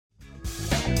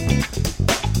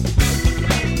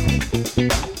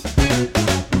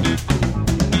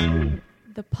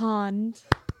pond.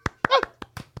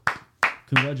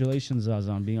 Congratulations,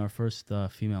 Zaza, on being our first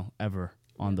female ever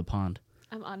on the pond.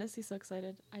 I'm honestly so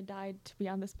excited. I died to be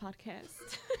on this podcast.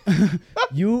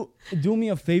 You do me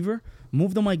a favor,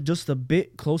 move the mic just a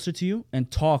bit closer to you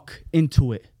and talk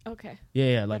into it. Okay.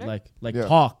 Yeah, Better? like Yeah.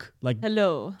 talk, like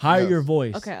Hello. higher Yes. your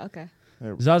voice. Okay.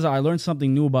 Zaza, I learned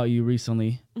something new about you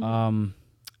recently.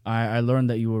 I learned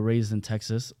that you were raised in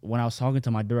Texas. When I was talking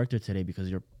to my director today, because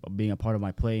you're being a part of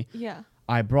my play, Yeah.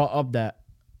 I brought up that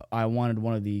I wanted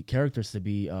one of the characters to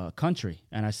be country,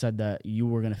 and I said that you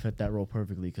were gonna fit that role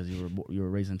perfectly because you were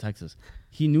raised in Texas.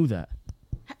 He knew that.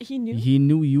 He knew? He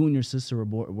knew you and your sister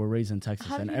were raised in Texas,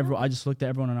 How did and he know? I just looked at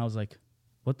everyone and I was like,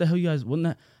 "What the hell, you guys? When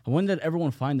did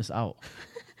everyone find this out?"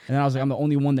 And then I was like, "I'm the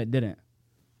only one that didn't."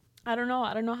 I don't know.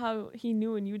 I don't know how he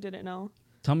knew and you didn't know.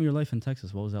 Tell me your life in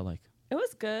Texas. What was that like? It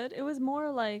was good. It was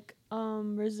more like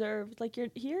reserved. Like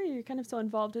you're kind of so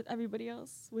involved with everybody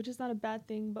else, which is not a bad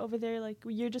thing. But over there, like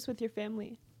you're just with your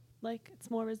family. Like it's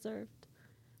more reserved.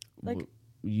 Like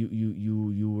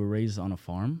You were raised on a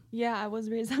farm. yeah, I was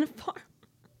raised on a farm.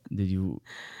 Did you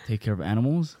take care of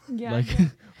animals? Yeah. Like,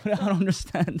 I don't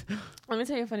understand. Let me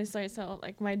tell you a funny story. So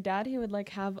like my dad, he would like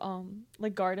have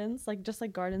like gardens, like just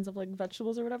like gardens of like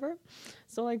vegetables or whatever.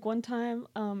 So like one time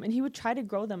and he would try to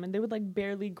grow them and they would like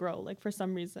barely grow like for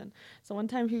some reason. So one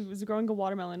time he was growing a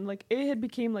watermelon, like it had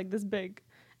became like this big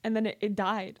and then it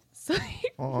died. So he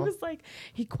was like,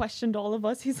 he questioned all of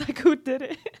us. He's like, who did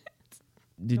it?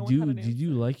 Did No one had an you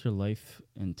like your life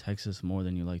in Texas more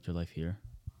than you liked your life here?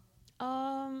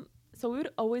 So we would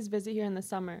always visit here in the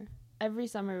summer. Every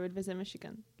summer we would visit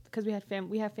Michigan because we have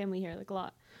family here like a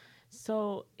lot.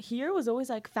 So here was always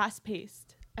like fast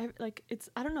paced. Like it's,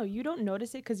 I don't know, you don't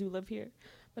notice it because you live here,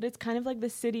 but it's kind of like the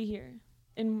city here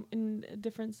in a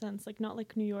different sense, like not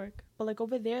like New York, but like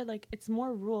over there, like it's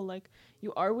more rural. Like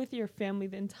you are with your family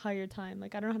the entire time.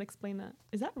 Like I don't know how to explain that.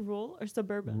 Is that rural or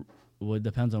suburban? Well, it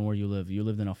depends on where you live. You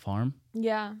lived in a farm.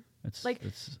 Yeah. It's Like,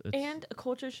 it's And a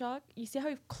culture shock. You see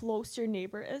how close your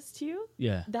neighbor is to you?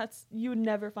 yeah. You would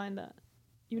never find that.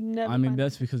 You would never. I mean, find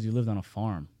that's that. because you lived on a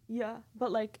farm. Yeah,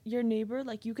 but like your neighbor,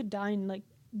 like you could die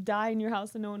in your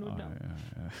house and no one would know,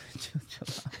 Chill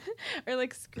out. or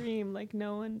like scream, like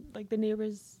no one, like the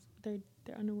neighbors, they're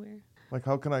unaware. Like,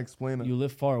 how can I explain it? You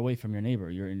live far away from your neighbor.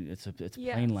 It's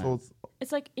Yeah. plain land. So it's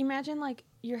It's like imagine like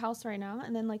your house right now,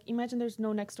 and then like imagine there's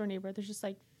no next door neighbor. There's just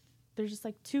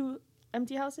like two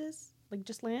empty houses, like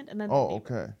just land, and then the oh,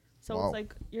 neighbor. okay. So Wow. it's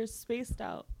like you're spaced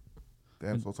out.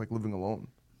 Damn, so it's like living alone.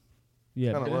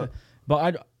 Yeah, kinda lit. but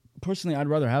I'd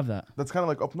rather have that. That's kind of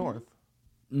like up north.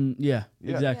 Yeah,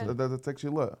 exactly. Yeah. That's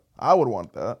actually lit. I would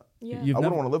want that. Yeah. You've I wouldn't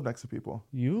never- want to live next to people.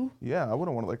 You Yeah, I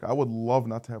wouldn't want to I would love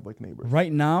not to have like neighbors.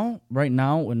 right now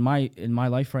in my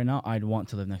life right now, I'd want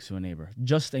to live next to a neighbor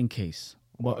just in case.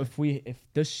 But Why? if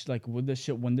this like with this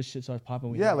shit when this shit starts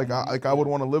popping, Yeah, I would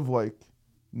want to live like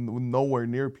nowhere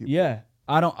near people. yeah.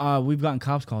 I don't. We've gotten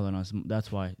cops calling on us.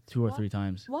 That's why 2 or What? 3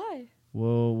 times. Why?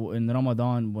 Well, in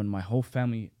Ramadan, when my whole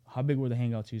family, how big were the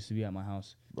hangouts used to be at my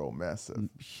house? Bro, massive.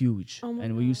 Huge. Oh my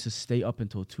And we God. used to stay up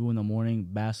until 2 a.m,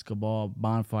 basketball,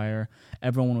 bonfire.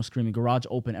 Everyone was screaming, garage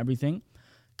open, everything.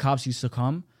 Cops used to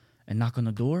come and knock on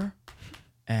the door.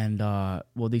 And,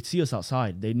 well, they'd see us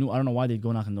outside. They knew, I don't know why they'd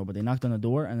go knock on the door, but they knocked on the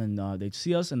door and then they'd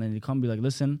see us and then they'd come and be like,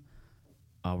 listen,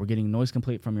 we're getting noise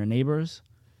complaint from your neighbors.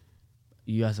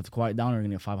 You guys have to quiet down or you're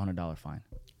going to get a $500 fine.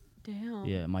 Damn.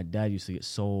 Yeah, my dad used to get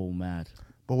so mad.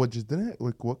 But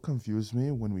what confused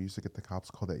me when we used to get the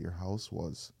cops called at your house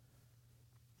was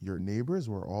your neighbors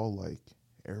were all like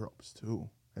Arabs too.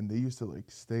 And they used to like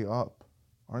stay up.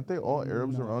 Aren't they all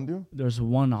Arabs No. around you? There's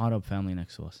one Arab family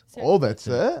next to us. Oh, that's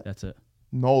it? That's it.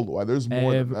 No, Loy, there's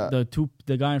more than that.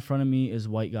 The guy in front of me is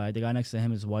white guy. The guy next to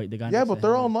him is white. The guy Yeah, next but to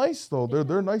they're him all nice though.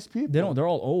 They're nice people. They're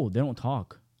all old. They don't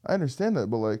talk. I understand that,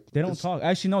 but like They don't it's- talk.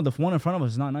 Actually, no. The one in front of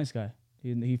us is not a nice guy.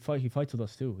 He fights with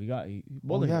us too.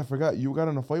 Oh yeah, I forgot. You got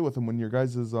in a fight with him when your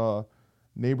guys'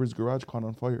 neighbor's garage caught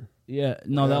on fire. Yeah.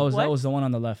 No, Yeah. that What? was the one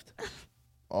on the left.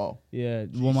 Oh. Yeah.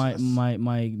 Well, Jesus.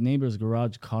 my neighbor's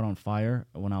garage caught on fire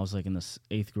when I was like in the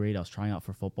 8th grade. I was trying out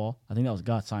for football. I think that was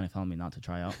God's sign telling me not to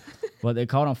try out. But they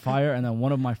caught on fire, and then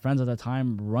one of my friends at the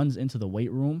time runs into the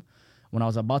weight room when I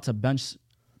was about to bench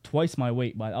twice my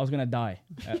weight, but I was gonna die.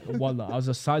 Wallah, I was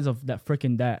the size of that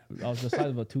freaking dat. I was the size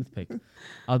of a toothpick.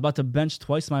 I was about to bench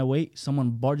twice my weight. Someone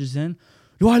barges in.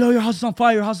 Yo, I know your house is on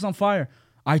fire. Your house is on fire.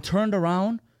 I turned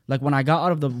around, like when I got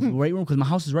out of the weight room, because my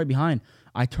house is right behind.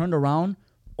 I turned around.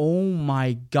 Oh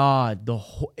my God!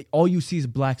 All you see is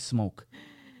black smoke.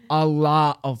 A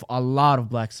lot of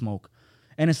black smoke.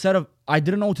 And instead of, I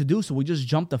didn't know what to do, so we just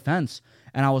jumped the fence.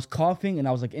 And I was coughing and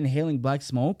I was like inhaling black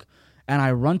smoke. And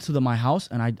I run to my house,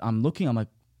 and I'm looking. I'm like,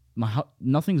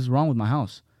 nothing's wrong with my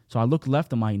house. So I look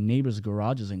left, and my neighbor's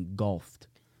garage is engulfed.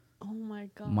 Oh my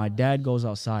god. My dad goes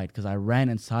outside because I ran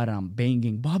inside and I'm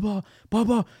banging, Baba,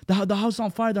 the house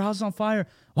on fire, the house is on fire.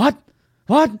 What?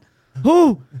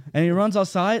 Who? And he runs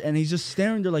outside and he's just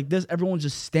staring there like this. Everyone's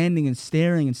just standing and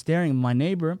staring and staring. And my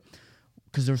neighbor,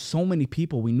 because there's so many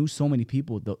people, we knew so many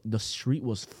people, the street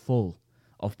was full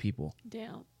of people.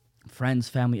 Damn. Friends,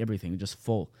 family, everything, just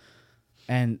full.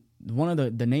 And one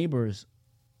of the neighbors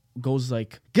goes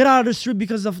like, get out of the street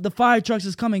because of the fire trucks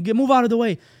is coming. Move out of the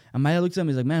way. And my dad looks at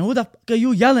me, he's like, man, who the fuck are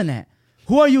you yelling at?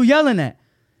 Who are you yelling at?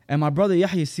 And my brother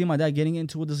Yahya see my dad getting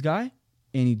into with this guy,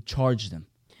 and he charged him.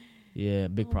 Yeah,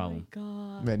 big problem. Oh my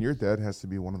god. Man, your dad has to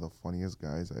be one of the funniest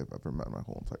guys I've ever met in my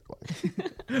whole entire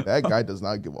life. That guy does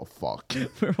not give a fuck.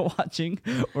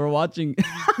 we're watching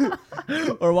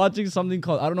something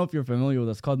called, I don't know if you're familiar with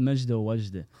it, it's called Majd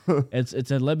Wajda. It's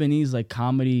a Lebanese like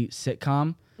comedy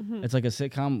sitcom. Mm-hmm. It's like a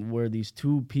sitcom where these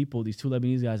two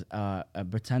Lebanese guys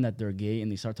pretend that they're gay,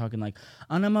 and they start talking like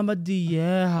Ana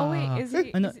Mamadiya. Oh wait, is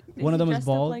one of them is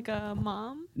bald? Like a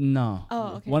mom? No.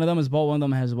 Oh, okay. One of them is bald, one of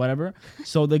them has whatever.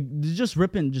 So they're just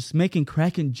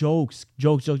cracking jokes.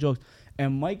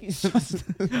 And Mike is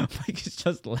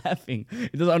just laughing. He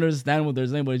doesn't understand what they're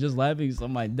saying, but he's just laughing. So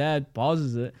my dad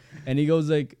pauses it, and he goes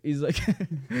like, he's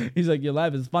like, "Your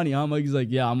laugh is funny, huh?" Mike is like,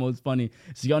 "Yeah, I'm always funny."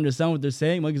 So you understand what they're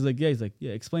saying? Mike is like, "Yeah." He's like,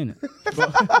 "Yeah, explain it."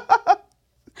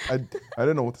 I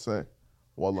didn't know what to say.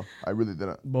 Wallah, I really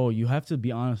didn't. Bro, you have to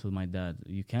be honest with my dad.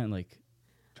 You can't like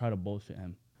try to bullshit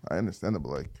him. I understand it, but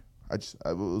like,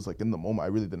 I was like in the moment, I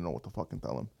really didn't know what to fucking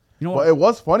tell him. You know but what? It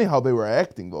was funny how they were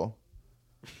acting though.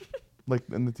 Like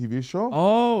in the TV show.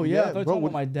 Oh yeah, I thought you were bro, talking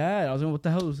about my dad. I was like, what the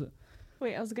hell is it?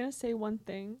 Wait, I was gonna say one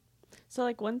thing. So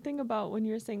like one thing about when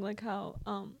you were saying like how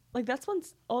like that's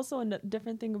one's also a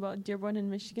different thing about Dearborn and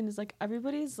Michigan is like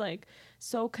everybody's like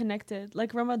so connected.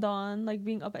 Like Ramadan, like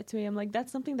being up at 2 a.m. Like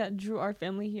that's something that drew our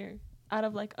family here out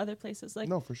of like other places. Like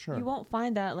no, for sure. You won't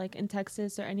find that like in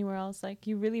Texas or anywhere else. Like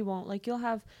you really won't. Like you'll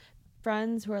have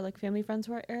friends who are like family friends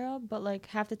who are Arab, but like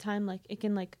half the time like it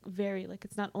can like vary. Like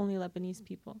it's not only Lebanese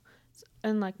people.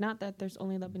 And like not that there's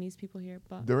only Lebanese people here,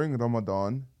 but during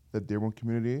Ramadan, the Dearborn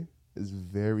community is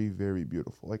very, very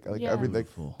beautiful. Like everything,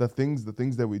 the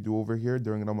things that we do over here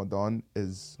during Ramadan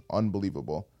is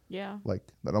unbelievable. Yeah. Like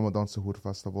the Ramadan Suhoor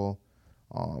festival,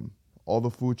 all the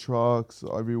food trucks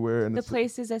everywhere, and the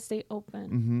places that stay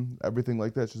open. Everything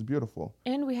like that. It's just beautiful.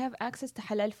 And we have access to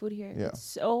halal food here. Yeah. It's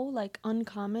so like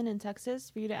uncommon in Texas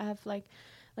for you to have like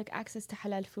access to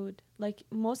halal food. Like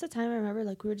most of the time I remember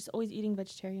like we were just always eating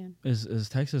vegetarian. Is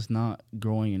Texas not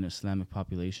growing in Islamic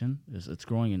population? It's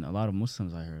growing in a lot of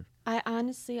Muslims, I heard. I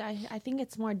honestly I think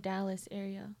it's more Dallas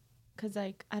area. Cause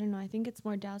like I don't know, I think it's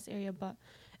more Dallas area, but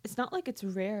it's not like it's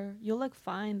rare. You'll like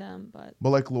find them, but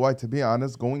like Luai, to be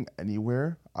honest, going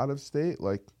anywhere out of state,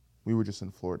 like we were just in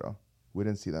Florida. We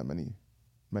didn't see that many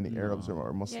Arabs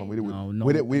or Muslim.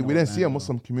 Yeah, we didn't see a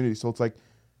Muslim community. So it's like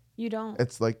you don't.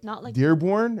 It's like not like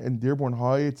Dearborn and Dearborn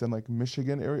Heights and like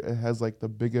Michigan area. It has like the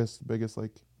biggest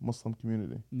like Muslim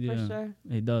community. Yeah, for sure.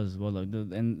 It does. Well, like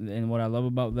and what I love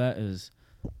about that is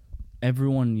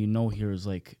everyone you know here is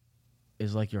like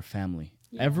your family.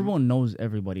 Yeah. Everyone knows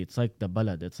everybody. It's like the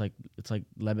balad. It's like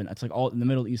Lebanon. It's like all the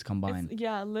Middle East combined.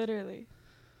 Yeah, literally.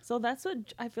 So that's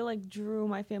what I feel like drew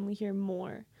my family here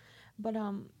more. But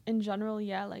in general,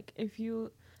 yeah, like if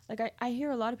you like I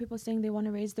hear a lot of people saying they want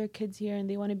to raise their kids here and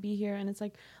they want to be here, and it's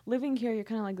like living here you're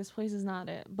kind of like this place is not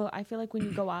it. But I feel like when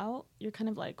you go out, you're kind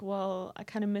of like, well, I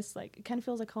kind of miss like it kind of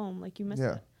feels like home, like you miss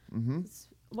it.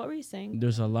 What were you saying?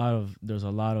 There's a lot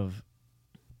of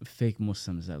fake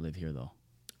Muslims that live here though.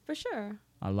 For sure.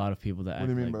 A lot of people that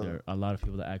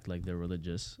act like they're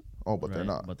religious. Oh, but they're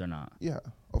not. But they're not. Yeah,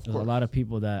 of There's course. a lot of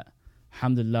people that,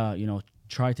 alhamdulillah,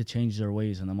 try to change their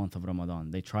ways in the month of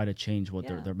Ramadan. They try to change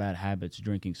their bad habits,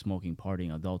 drinking, smoking,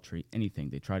 partying, adultery, anything.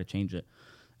 They try to change it.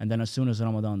 And then as soon as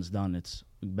Ramadan's done, it's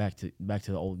back to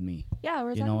the old me. Yeah,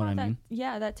 we're talking about that.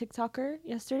 Yeah, that TikToker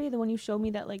yesterday, the one you showed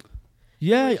me that like.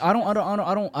 Yeah, I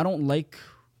don't like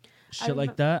shit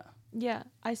like that. Yeah,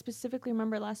 I specifically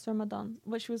remember last Ramadan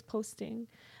what she was posting,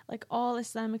 like all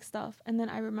Islamic stuff, and then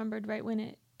I remembered right when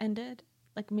it ended,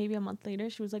 like maybe a month later,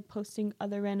 she was like posting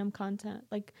other random content,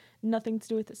 like nothing to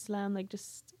do with Islam, like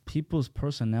just. People's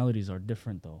personalities are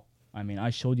different though. I mean, I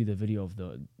showed you the video of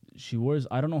she wears,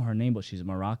 I don't know her name, but she's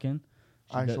Moroccan.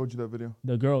 I showed you that video.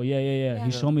 The girl, yeah.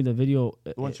 He showed me the video.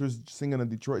 The one she was singing a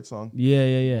Detroit song.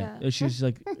 Yeah. She's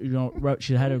like,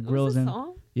 she had her grills in.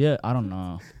 Song? Yeah, I don't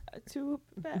know. two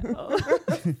fat.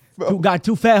 got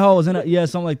two fat hoes in it. Yeah,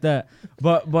 something like that.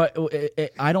 But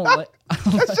I don't like.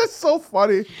 That's just so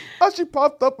funny. How she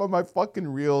popped up on my fucking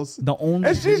reels. The only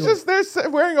And she's video- just there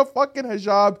wearing a fucking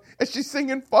hijab and she's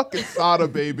singing fucking Sada,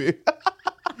 baby.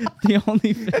 the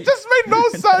only It just made no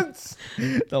sense.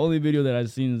 the only video that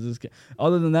I've seen is this.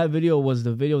 Other than that video was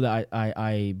the video that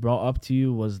I brought up to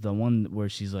you was the one where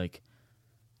she's like,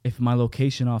 if my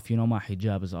location off, you know my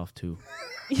hijab is off too.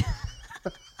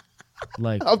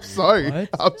 Like, I'm sorry. what?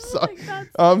 I'm sorry. that's-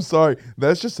 I'm sorry.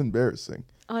 That's just embarrassing.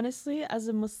 Honestly, as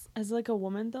like a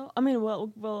woman though, I mean,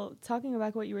 well, talking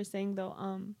about what you were saying though,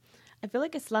 I feel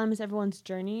like Islam is everyone's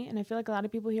journey, and I feel like a lot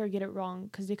of people here get it wrong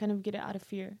because they kind of get it out of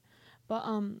fear. But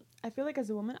I feel like as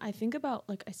a woman, I think about,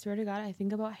 like, I swear to God, I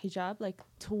think about hijab like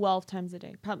 12 times a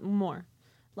day, probably more,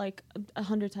 like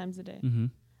 100 times a day. mm-hmm.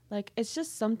 Like, it's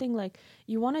just something like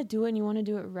you want to do it and you want to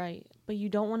do it right, but you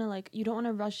don't want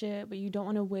to rush it, but you don't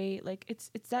want to wait. Like, it's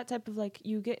that type of, like,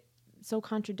 you get so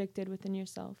contradicted within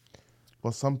yourself.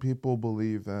 Well, some people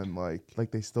believe in like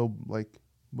they still like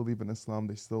believe in Islam.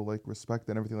 They still like respect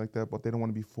and everything like that, but they don't want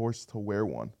to be forced to wear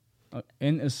one.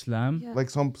 In Islam, Yeah.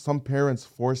 Like some parents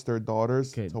force their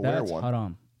daughters okay, to wear that's one.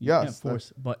 haram. You Yes, can't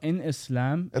force. But in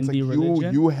Islam, It's in like the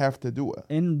religion, you have to do it.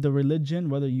 in the religion,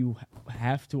 whether you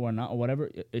have to or not or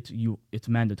whatever, it's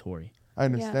mandatory. I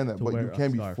understand that, To but wear you a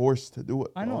can't be scarf. forced to do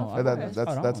it. I though. know, And I know, that's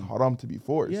that's that's haram. haram to be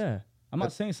forced. Yeah, I'm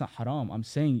not saying it's not haram. I'm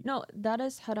saying No, that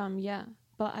is haram, yeah.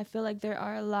 But I feel like there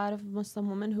are a lot of Muslim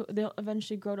women who they'll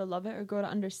eventually grow to love it or grow to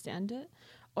understand it,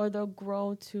 or they'll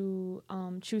grow to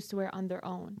choose to wear it on their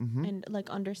own and like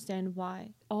understand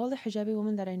why. All the hijabi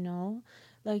women that I know,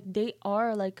 like they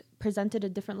are like presented a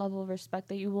different level of respect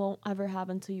that you won't ever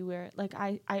have until you wear it. Like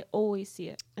I always see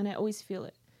it and I always feel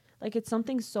it. Like it's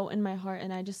something so in my heart,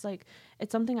 and I just like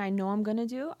it's something I know I'm gonna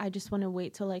do. I just want to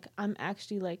wait till like I'm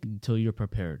actually like until you're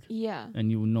prepared yeah. and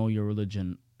you know your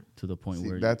religion to the point See,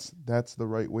 where that's the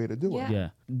right way to do Yeah. it. yeah,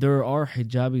 there are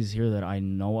hijabis here that I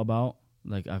know about.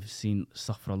 Like I've seen,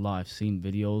 astaghfirullah, I've seen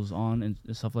videos on and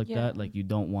stuff like Yeah. that. Like you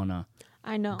don't want to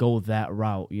I know. go that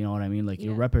route. You know what I mean? Like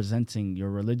you're Yeah. representing your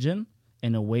religion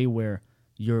in a way where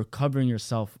you're covering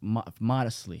yourself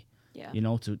modestly. Yeah. You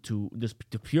know,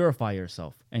 to purify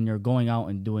yourself, and you're going out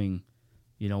and doing,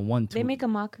 you know, They make a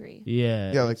mockery.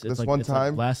 yeah, Yeah, like it's this one it's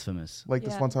time- blasphemous. Like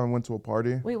this Yeah. one time I went to a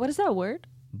party. Wait, what is that word?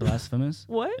 Blasphemous.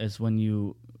 What? It's when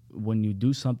you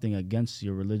do something against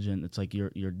your religion. It's like you're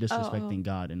disrespecting Oh.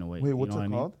 God in a way. Wait, you what's know what it I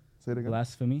mean? called? Say it again.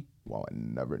 Blasphemy. Wow, I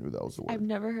never knew that was a word. I've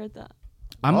never heard that.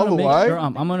 I'm All gonna the make way? sure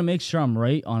I'm gonna make sure I'm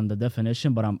right on the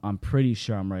definition, but I'm pretty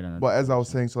sure I'm right on it. But as I was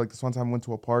saying, so like this one time I went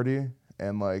to a party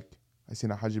and like I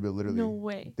seen a hajib literally No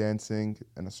way. dancing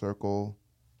in a circle,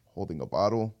 holding a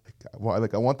bottle.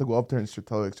 Like I want to go up there and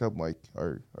tell her, like,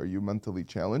 are you mentally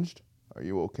challenged? Are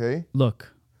you okay?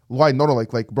 Look, Why? No,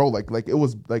 like bro, like it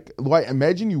was like why?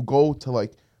 Imagine you go to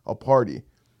like a party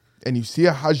and you see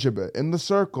a hajib in the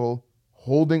circle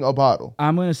holding a bottle.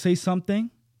 I'm gonna say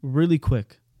something really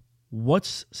quick.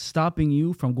 What's stopping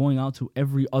you from going out to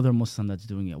every other Muslim that's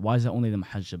doing it? Why is it only the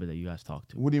muhajjaba that you guys talk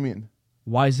to? What do you mean?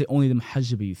 Why is it only the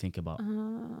muhajjaba you think about?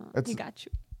 It's- He got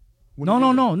you. What do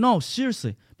you mean? No,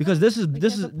 seriously. Because this is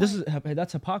point.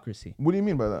 that's hypocrisy. What do you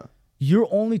mean by that? You're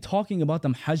only talking about the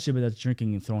muhajjaba that's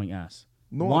drinking and throwing ass.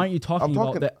 No, Why aren't you talking I'm about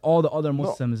talking- that all the other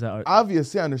Muslims that are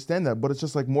Obviously, I understand that, but it's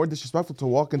just like more disrespectful to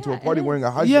walk into Yeah, a party it wearing a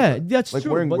is. hijab. Yeah, that's like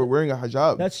true, We're but- wearing a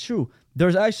hijab. That's true.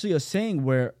 There's actually a saying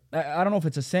where I don't know if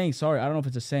it's a saying. Sorry, I don't know if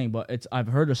it's a saying, but I've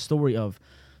heard a story of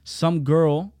some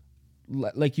girl,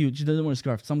 like you, she doesn't wear a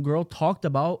scarf. Some girl talked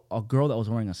about a girl that was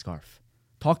wearing a scarf.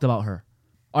 Talked about her.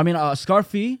 I mean, a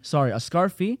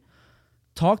scarfie.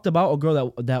 Talked about a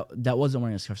girl that wasn't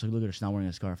wearing a scarf. So look at her, she's not wearing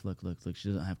a scarf. Look.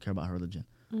 She doesn't care about her religion.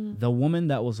 The woman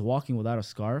that was walking without a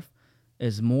scarf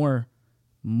is more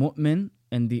mu'min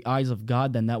in the eyes of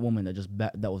God than that woman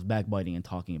that was backbiting and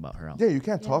talking about her. yeah, you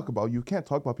can't talk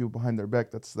about people behind their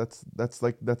back. That's the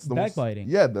Backbiting.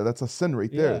 That's a sin right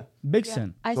there. Big Yeah.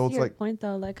 sin. I So see it's your like- point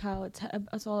though, like how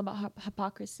it's all about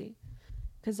hypocrisy.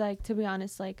 Because like to be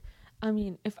honest, like I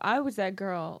mean, if I was that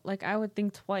girl, like I would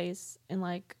think twice and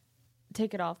like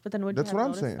take it off. But then would That's you have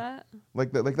what I'm noticed saying. that?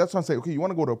 Like that's what I'm saying. Okay, you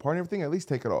want to go to a party and everything? At least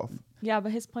take it off. Yeah,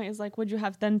 but his point is like, would you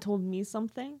have then told me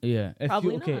something? Yeah.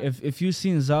 Probably not. If you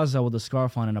seen Zaza with a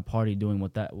scarf on in a party doing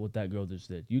what that girl just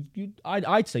did,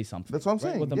 I'd say something. That's what I'm right?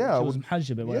 saying. With the- Yeah, I she was would-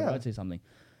 muhajjab or whatever. yeah. I'd say something.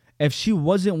 If she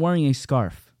wasn't wearing a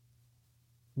scarf,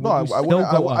 No, would I you still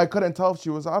wouldn't- go I up? couldn't tell if she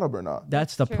was Arab or not.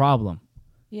 That's the True. problem.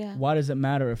 Yeah. Why does it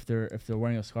matter if they're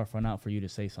wearing a scarf or not for you to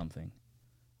say something?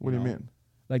 What do you know? mean?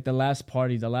 Like the last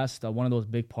one of those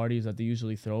big parties that they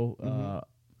usually throw.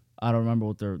 I don't remember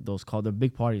what those called. They're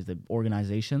big parties, the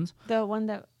organizations. The one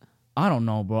that I don't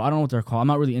know, bro. I don't know what they're called. I'm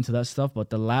not really into that stuff. But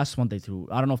the last one they threw,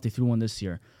 I don't know if they threw one this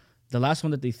year. The last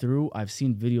one that they threw, I've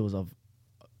seen videos of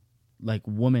like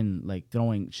women like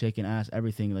throwing, shaking ass,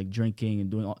 everything, like drinking and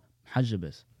doing all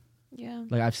hajjabis. Yeah.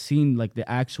 Like I've seen like the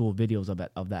actual videos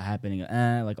of that happening,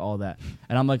 like all that.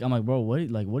 And I'm like, bro, what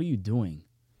are you doing?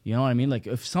 You know what I mean? Like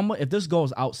if this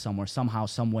goes out somewhere, somehow,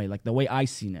 some way, like the way I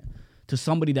seen it, to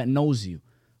somebody that knows you,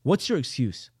 what's your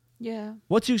excuse? Yeah.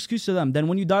 What's your excuse to them? Then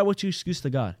when you die, what's your excuse to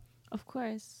God? Of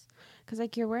course. Because,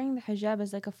 like, you're wearing the hijab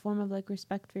as, like, a form of, like,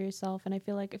 respect for yourself. And I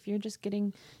feel like if you're just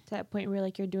getting to that point where,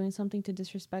 like, you're doing something to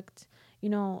disrespect, you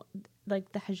know,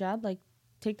 like, the hijab, like,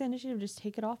 take the initiative, just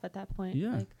take it off at that point.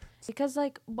 Yeah. Like, because,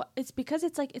 like,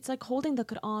 it's like holding the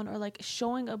Quran or, like,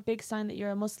 showing a big sign that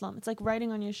you're a Muslim. It's like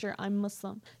writing on your shirt, I'm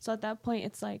Muslim. So at that point,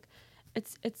 it's, like,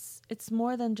 it's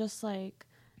more than just, like,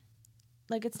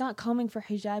 it's not coming for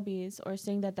hijabis or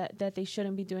saying that they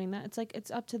shouldn't be doing that. It's like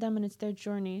it's up to them and it's their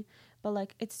journey. But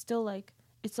like it's still like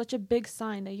it's such a big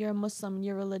sign that you're a Muslim and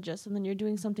you're religious and then you're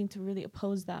doing something to really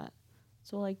oppose that.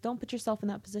 So like don't put yourself in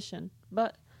that position.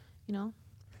 But you know.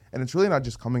 And it's really not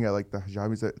just coming at like the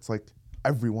hijabis. It's like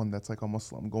everyone that's like a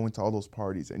Muslim going to all those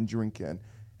parties and drinking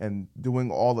and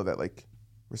doing all of that. Like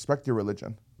respect your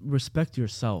religion. Respect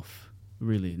yourself,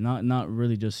 really. Not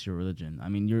really just your religion. I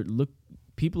mean,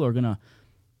 people are gonna.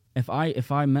 If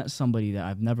I met somebody that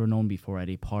I've never known before at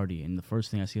a party and the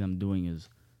first thing I see them doing is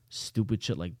stupid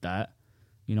shit like that,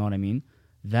 you know what I mean?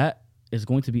 That is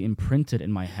going to be imprinted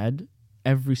in my head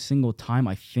every single time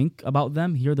I think about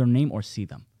them, hear their name, or see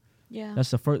them. Yeah.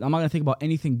 That's the first. I'm not going to think about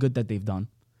anything good that they've done.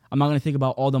 I'm not going to think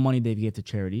about all the money they've gave to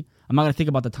charity. I'm not going to think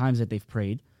about the times that they've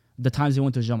prayed, the times they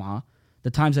went to Jam'ah, the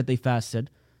times that they fasted,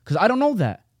 because I don't know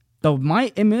that.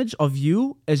 My image of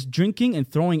you is drinking and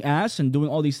throwing ass and doing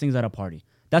all these things at a party.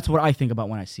 That's what I think about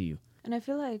when I see you. And I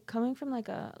feel like coming from like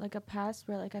a past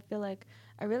where like I feel like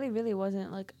I really wasn't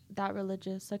like that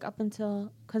religious like up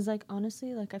until because like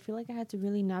honestly like I feel like I had to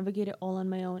really navigate it all on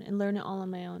my own and learn it all on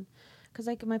my own because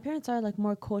like my parents are like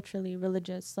more culturally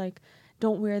religious, like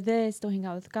don't wear this, don't hang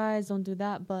out with guys, don't do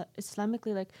that. But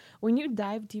Islamically, like when you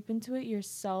dive deep into it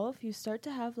yourself, you start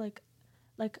to have like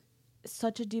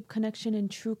such a deep connection and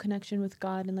true connection with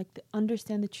God and like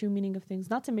understand the true meaning of things.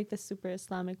 Not to make this super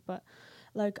Islamic, but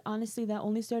like honestly that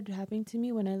only started happening to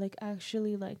me when I like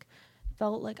actually like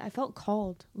I felt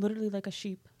called literally like a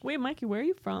sheep. Wait, Mikey, where are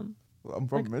you from? I'm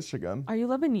from Michigan. Are you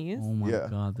Lebanese? Oh my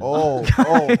God.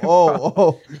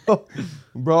 Oh.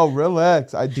 Bro,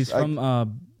 relax. He's from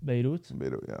Beirut?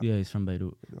 Beirut, yeah. Yeah, he's from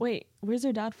Beirut. Wait, where's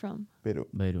your dad from? Beirut.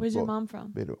 Where's your mom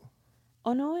from? Beirut.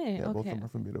 Oh no way. Yeah, both of Okay. them are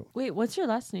from Beirut. Wait, what's your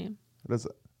last name? What is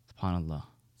it? SubhanAllah.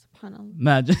 SubhanAllah.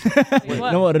 Imagine. Wait,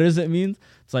 You know what it means?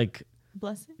 It's like,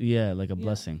 Blessing? yeah, like a Yeah.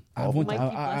 blessing. Oh,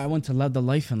 I went to the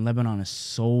life in Lebanon is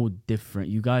so different.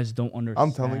 You guys don't understand.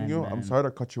 I'm telling you, man. I'm sorry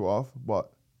to cut you off,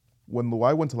 but when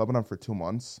Luai went to Lebanon for 2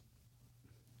 months,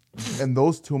 in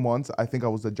those 2 months, I think I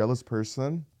was the jealous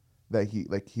person that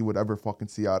he would ever fucking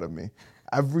see out of me.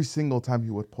 Every single time he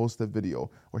would post a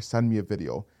video or send me a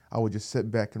video, I would just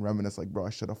sit back and reminisce like, bro, I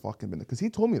should have fucking been there. Because he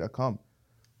told me to come.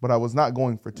 But I was not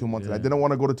going for 2 months. And I didn't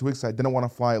want to go to 2 weeks. So I didn't want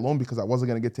to fly alone because I wasn't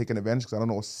going to get taken advantage because I don't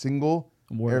know a single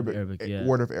word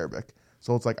of Arabic.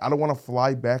 So it's like, I don't want to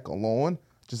fly back alone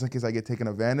just in case I get taken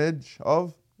advantage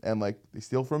of and like they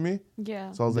steal from me.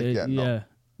 Yeah. So I was like, no.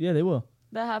 Yeah, they will.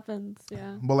 That happens,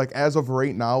 yeah. But like as of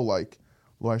right now, like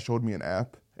Luai showed me an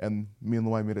app and me and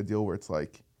Luai made a deal where it's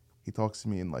like he talks to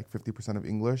me in like 50% of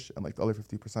English and like the other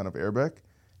 50% of Arabic.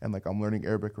 And like I'm learning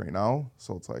Arabic right now.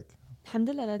 So it's like,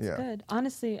 Alhamdulillah, that's Yeah. good.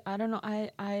 Honestly, I don't know.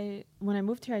 I when I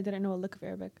moved here, I didn't know a lick of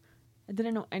Arabic. I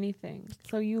didn't know anything.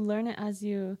 So you learn it as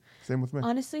you. same with me.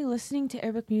 Honestly, listening to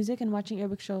Arabic music and watching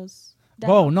Arabic shows.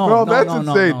 Bro, no. Bro, no, that's no,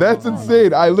 insane. no, That's no, no, insane.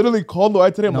 no. I literally called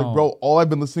Luai today. I'm No. like, bro, all I've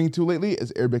been listening to lately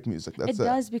is Arabic music. That's it. It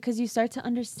does because you start to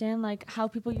understand like how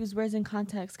people use words in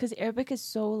context. Because Arabic is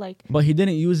so like. But he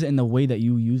didn't use it in the way that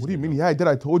you used it. What do you mean? though. Yeah, I did.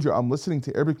 I told you I'm listening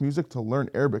to Arabic music to learn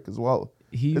Arabic as well.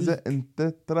 He Is used- it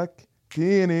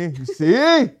Intratrakini? You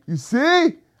see? You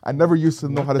see? I never used to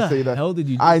know how to say that. hell did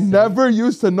you just I say? never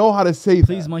used to know how to say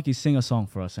Please, that. Mikey, sing a song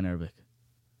for us in Arabic.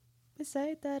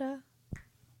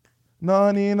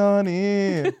 Nani,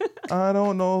 nani. I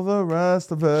don't know the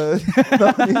rest of it.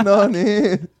 Nani,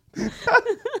 nani.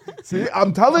 See,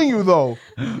 I'm telling you though.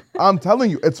 I'm telling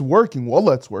you, it's working.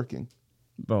 Wallah, it's working.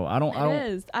 Bro, I don't.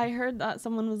 It is. I heard that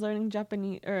someone was learning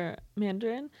Japanese or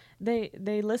Mandarin. They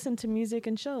listen to music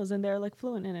and shows and they're like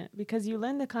fluent in it because you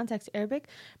learn the context Arabic.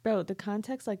 Bro, the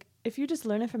context, like if you just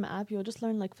learn it from an app, you'll just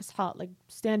learn like Fushat, like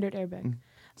standard Arabic.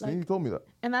 See, Like, you told me that.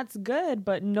 and that's good,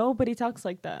 but nobody talks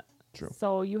like that. True.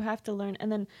 So you have to learn.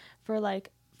 And then for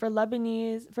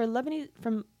Lebanese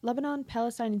from Lebanon,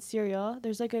 Palestine, and Syria,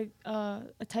 there's like a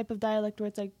type of dialect where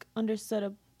it's like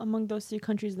understood among those three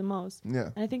countries the most. Yeah.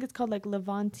 And I think it's called like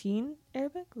Levantine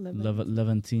Arabic.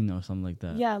 Levantine or something like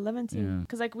that. Yeah, Levantine. Yeah.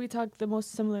 Because like we talk the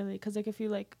most similarly. Because like if you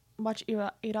like watch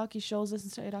Iraqi shows, listen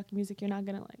to Iraqi music, you're not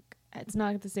gonna like. It's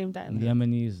not the same dialect.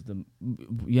 Yemen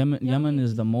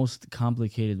is the most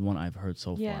complicated one I've heard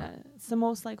so far. Yeah, it's the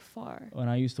most like far. When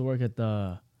I used to work at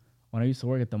the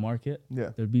market, Yeah.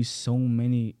 there'd be so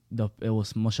many. It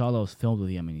was mashallah, it was filled with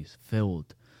Yemenis,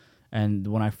 filled. And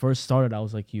when I first started, I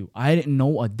was like you. I didn't know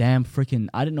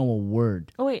a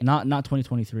word. Oh wait, Not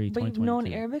 2023. but you've 2022. known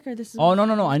Arabic or this is? Oh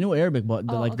no! I knew Arabic, but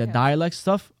the okay. dialect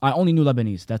stuff, I only knew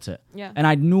Lebanese. That's it. Yeah. And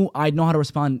I'd know how to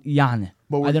respond. Yani.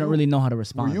 But I didn't really know how to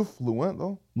respond. Were you fluent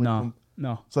though? Like, No,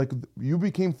 no. So like you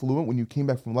became fluent when you came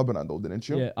back from Lebanon though, didn't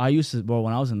you? Yeah, I used to, bro.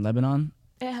 When I was in Lebanon,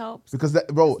 It helps. Because that,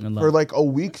 bro, I love for it. like a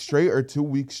week straight or 2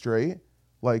 weeks straight,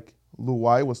 like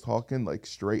Luai was talking like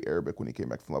straight Arabic when he came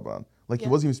back from Lebanon. Like he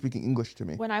Yeah. wasn't even speaking English to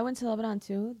me. When I went to Lebanon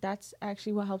too, that's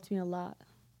actually what helped me a lot.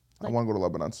 I want to go to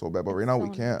Lebanon so bad, but right now we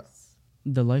So can't. nice.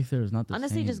 the life there is not the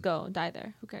Honestly, same. just go, die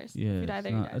there. Who cares? Yeah, If you die it's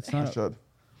there, you not- die it's there. I not- should.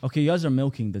 Okay, you guys are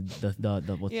milking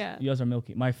what's, Yeah. You guys are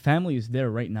milking. My family is there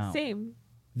right now. Same.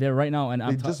 They're right now, and They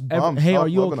I'm just bombed hey, South are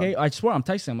you Lebanon. okay? I swear, I'm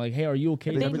texting them like, hey, are you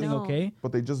okay? Is They everything know. okay?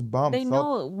 But they just bombed. They South-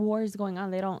 know war is going on.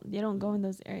 They don't go in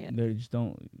those areas. They just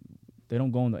don't. They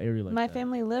don't go in the area like My that.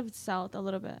 family lived south a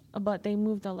little bit, but they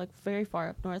moved like very far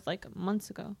up north, like months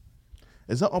ago.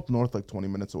 Is that up north like 20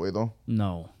 minutes away though?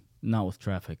 No, not with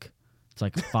traffic. It's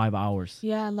like 5 hours.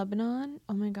 Yeah, Lebanon.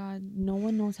 Oh my God, no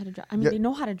one knows how to drive. I mean, Yeah. they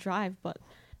know how to drive, but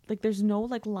like, there's no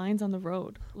like lines on the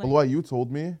road. Like, Luai, you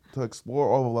told me to explore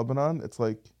all of Lebanon. It's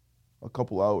like a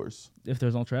couple hours. If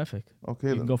there's no traffic, Okay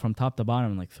you then. can go from top to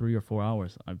bottom in like 3 or 4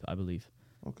 hours. I believe.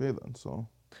 Okay then. So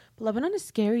Lebanon is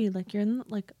scary. Like you're in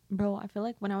like, bro. I feel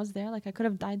like when I was there, like I could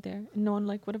have died there, and no one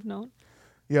like would have known.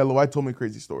 yeah, Luai told me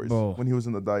crazy stories Bro. when he was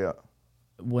in the Dayat.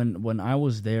 When I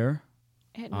was there,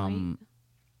 At night.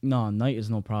 no, night is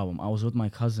no problem. I was with my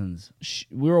cousins.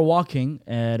 We were walking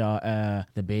at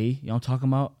the bay. You know what I'm talking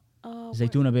about? Oh,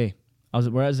 Zaytuna Bay.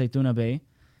 We're at Zaytuna Bay,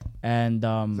 and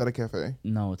Is that a cafe?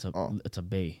 no, it's Oh. a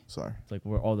bay. Sorry. It's like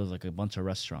there's like a bunch of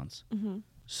restaurants. Mm-hmm.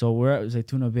 So we're at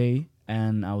Zaytuna Bay,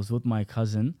 and I was with my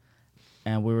cousin,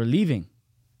 and we were leaving.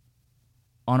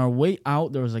 On our way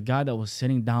out, there was a guy that was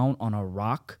sitting down on a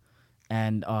rock,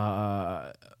 and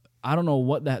I don't know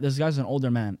what that. This guy's an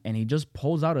older man, and he just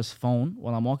pulls out his phone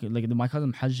while I'm walking. Like my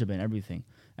cousin Hajjab and everything,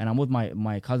 and I'm with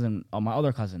my cousin, my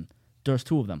other cousin. There's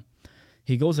two of them.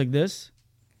 He goes like this,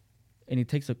 and he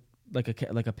takes a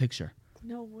picture.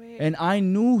 No way. And I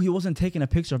knew he wasn't taking a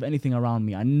picture of anything around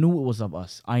me. I knew it was of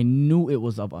us. I knew it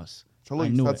was of us. Charlie, I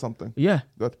you knew said it. something. Yeah.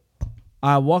 Good.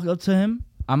 I walked up to him.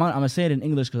 I'm gonna say it in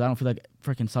English because I don't feel like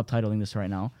freaking subtitling this right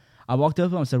now. I walked up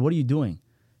to him and said, "What are you doing?"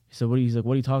 He said, He's like,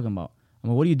 "What are you talking about?" I'm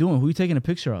like, "What are you doing? Who are you taking a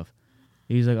picture of?"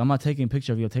 He's like, "I'm not taking a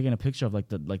picture of you. I'm taking a picture of like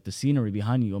the scenery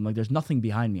behind you." I'm like, "There's nothing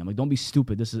behind me." I'm like, "Don't be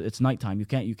stupid. It's nighttime. You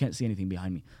can't see anything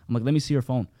behind me." I'm like, "Let me see your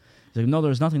phone." He's like, "No,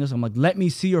 there's nothing." I'm like, "Let me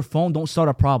see your phone. Don't start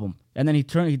a problem." And then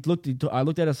I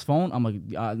looked at his phone. I'm like,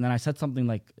 and then I said something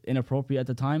like inappropriate at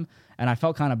the time, and I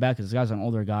felt kind of bad because this guy's an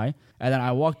older guy. And then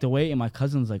I walked away, and my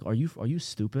cousin's like, "Are you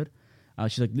stupid?"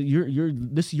 She's like,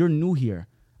 "You're new here."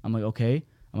 I'm like, "Okay."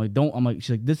 I'm like, "Don't." I'm like, she's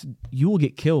like, "This, you will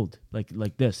get killed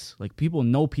like this. Like people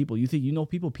know people. You think you know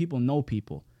people? People know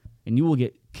people, and you will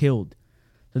get killed."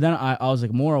 So then I was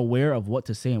like more aware of what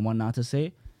to say and what not to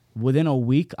say. Within a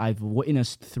week, I've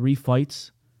witnessed 3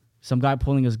 fights. Some guy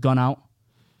pulling his gun out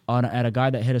at a guy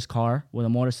that hit his car with a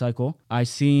motorcycle. I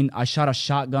shot a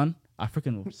shotgun. I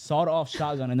freaking sawed off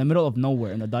shotgun in the middle of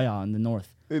nowhere in the Daya in the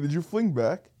north. Hey, did you fling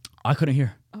back? I couldn't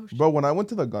hear. Oh shit. Bro, when I went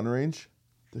to the gun range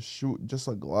to shoot just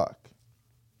a Glock,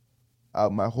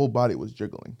 my whole body was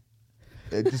jiggling.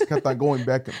 It just kept on going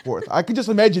back and forth. I could just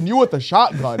imagine you with a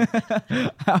shotgun.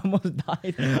 I almost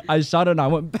died. I shot it and I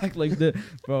went back like this.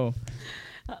 Bro,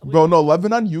 Bro, no,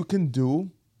 Lebanon, you can do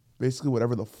basically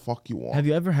whatever the fuck you want. have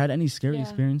you ever had any scary Yeah.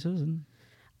 experiences?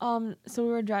 So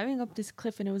we were driving up this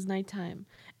cliff and it was nighttime,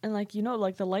 and like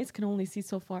like the lights can only see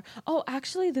so far. Oh,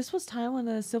 actually, this was time when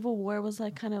the Civil War was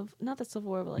like kind of not the Civil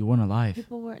War, but like You weren't alive.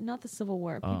 people were not the Civil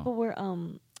War. Oh. People were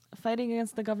fighting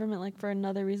against the government like for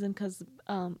another reason because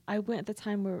I went at the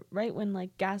time where right when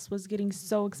like gas was getting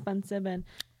so expensive and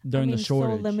During the so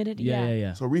shortage. limited, Yeah, yeah. yeah,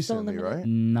 yeah. So recently, limited. right?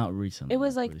 Not recently. it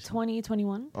was like Recently.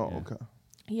 2021. Oh, Yeah. okay.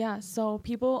 Yeah, so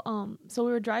people so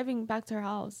we were driving back to our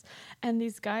house and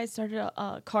these guys started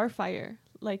a car fire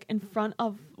like in front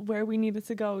of where we needed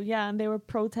to go. Yeah, and they were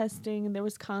protesting, and there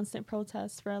was constant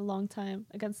protests for a long time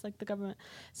against like the government.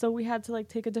 So we had to like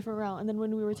take a different route. And then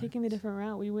when we were taking the different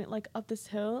route, we went like up this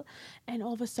hill, and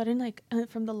all of a sudden, like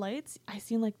from the lights, I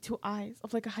seen like two eyes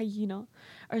of like a hyena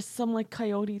or some like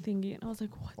coyote thingy, and I was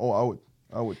like, what? Oh,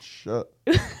 I would shut.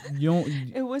 You don't.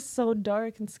 It was so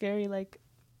dark and scary. Like,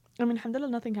 I mean, alhamdulillah,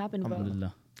 nothing happened, but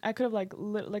Alhamdulillah. I could have like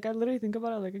I literally think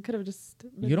about it, like I could have just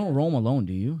been You don't dead. roam alone,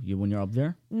 do you? You when you're up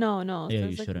there? No, Yeah,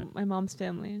 there's you like shouldn't. my mom's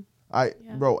family. Yeah.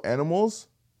 Yeah. Animals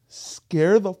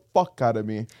scare the fuck out of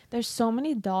me. There's so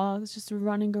many dogs just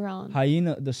running around.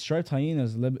 Hyena, the striped hyena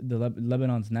is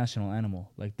Lebanon's national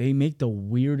animal. Like they make the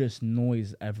weirdest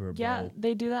noise ever, bro. Yeah,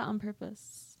 they do that on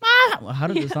purpose. How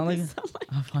does Yeah, it sound like? they sound like-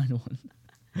 I'll find one.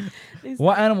 They,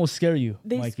 What animals scare you,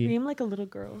 they Mikey? scream like a little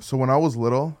girl. So when I was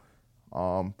little,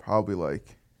 probably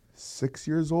like 6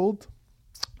 years old,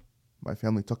 my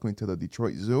family took me to the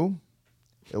Detroit Zoo.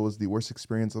 It was the worst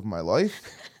experience of my life.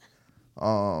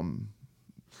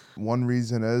 One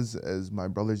reason is my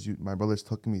brothers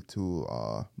took me to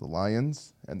the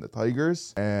lions and the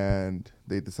tigers, and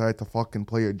they decided to fucking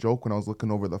play a joke when I was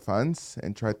looking over the fence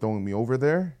and tried throwing me over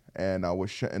there, and I was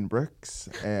shitting bricks,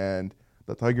 and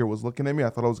the tiger was looking at me. I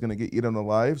thought I was gonna get eaten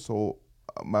alive, so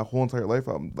my whole entire life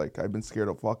I've been scared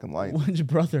of fucking lions. Which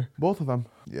brother? Both of them.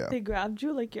 Yeah. They grabbed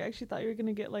you like you actually thought you were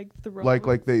gonna get like thrown.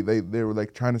 Like they were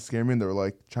like trying to scare me, and they were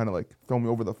like trying to like throw me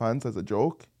over the fence as a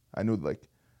joke. I knew like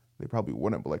they probably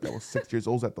wouldn't, but like I was 6 years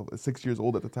old at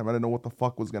the time. I didn't know what the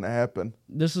fuck was gonna happen.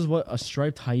 This is what a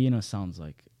striped hyena sounds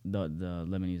like. The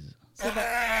Lebanese.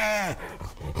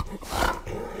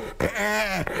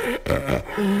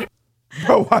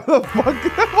 Bro, why the fuck?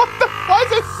 What the fuck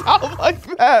does it sound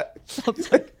like that?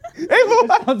 Sounds like, Hey,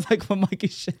 what? sounds like when Mikey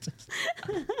shit.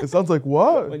 It sounds like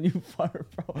what? When you fart,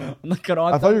 bro. Look at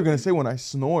all. I thought you were gonna say when I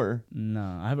snore.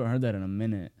 Nah, I haven't heard that in a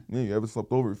minute. Yeah, you haven't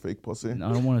slept over, fake pussy. I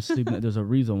don't want to sleep. There's a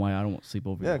reason why I don't sleep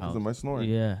over Yeah, your because house. of my snoring.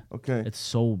 Yeah, Okay. it's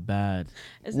so bad.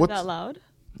 Is it What's- that loud?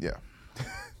 Yeah.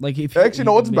 Like if Actually,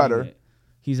 no, he's it's admitting better. it.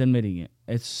 He's admitting it.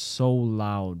 It's so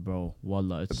loud, bro.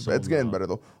 Wallah, it's so It's getting loud. better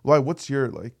though. Why? What's your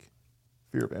like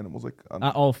fear of animals?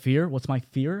 Like, Fear? What's my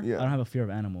fear? Yeah. I don't have a fear of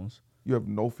animals. you have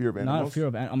no fear of animals. Not a fear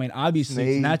of animals. I mean, obviously,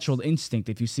 Snakes. it's natural instinct.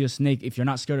 If you see a snake, if you're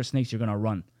not scared of snakes, you're gonna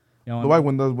run. You know Why?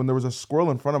 When there was a squirrel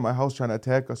in front of my house trying to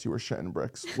attack us, you were shitting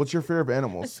bricks. What's your fear of A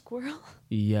animals? squirrel?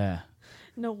 Yeah.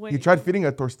 No way. He tried feeding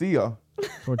a tortilla.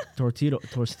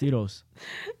 Tortitos.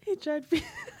 He tried.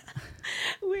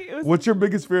 Wait, it was What's your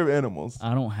biggest fear of animals?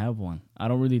 I don't have one. I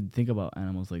don't really think about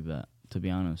animals like that, to be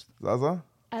honest. Zaza?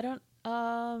 I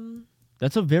don't.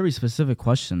 That's a very specific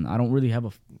question. I don't really have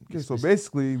a. Okay, so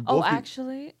basically, Oh, both you-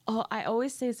 actually, I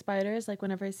always say spiders. Like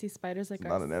whenever I see spiders, like it's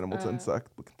not an animal, it's an insect.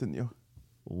 But continue.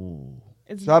 Ooh.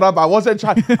 It's Shut up! I wasn't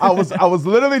trying. I was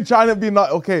literally trying to be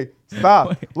not okay.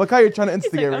 Stop! Look how you're trying to He's like,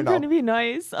 instigate I'm right trying now. to be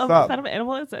nice. It's Stop. not an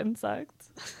animal. It's an insect.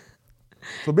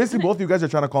 So basically, both you guys are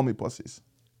trying to call me pussies.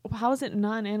 How is it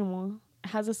not an animal? It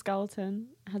has a skeleton.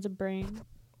 It has a brain.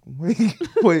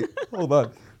 Wait, hold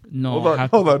on. No, Hold on, I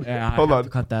have hold to, on, yeah, I hold have on. to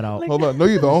cut that out. Like- Hold on. No,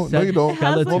 you don't. No, you It don't.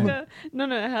 has like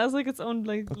Skeleton. it has like its own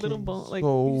like little bone. Like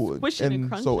so you squish it and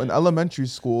crunch in it. elementary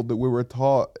school that we were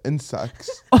taught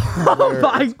insects. Oh where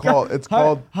my it's God. called it's How-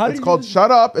 called how it's do you called just- shut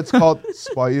up. It's called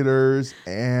spiders,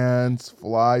 ants,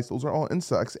 flies. Those are all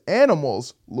insects.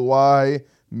 Animals. Luai,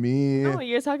 me. No,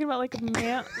 you're talking about like a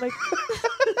man. Like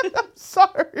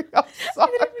Sorry. I'm I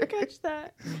sorry. didn't even catch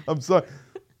that. I'm sorry.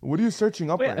 What are you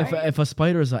searching up Wait, right now? If a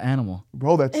spider is an animal,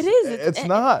 Bro, that's It is. It's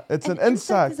not. It's an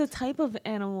insect. Is a type of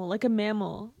animal, like a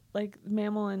mammal, like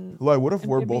mammal and Luai, what if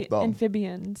we're both dumb?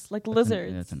 amphibians, like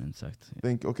lizards. yeah, it's an insect.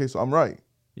 Think. Okay, so I'm right.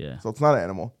 Yeah, So it's not an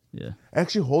animal. yeah.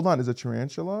 Actually, hold on. Is a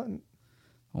tarantula?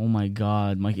 Oh my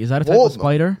God, Mike, is that a type Hold of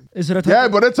spider? Is it a type Yeah,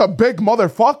 of but it's a big it's a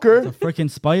motherfucker. freaking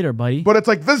spider, buddy? But it's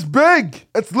like this big.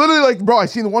 It's literally like, bro, I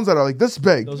seen the ones that are like this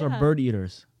big. Those Yeah. are bird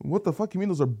eaters. What the fuck you mean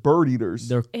those are bird eaters?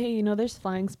 They're Hey, you know, there's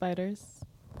flying spiders.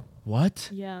 what?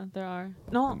 Yeah, there are.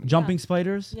 No, Jumping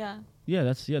spiders? Yeah, Yeah,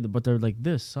 that's but they're like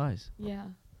this size. yeah.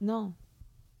 No.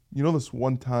 You know, this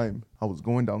one time I was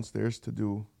going downstairs to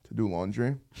do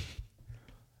laundry,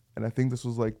 and I think this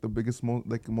was like the biggest,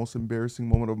 most embarrassing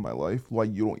moment of my life. Why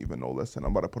you don't even know this, and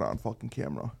I'm about to put it on fucking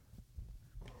camera.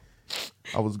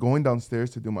 I was going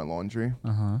downstairs to do my laundry,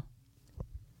 Uh-huh.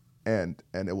 and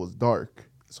it was dark,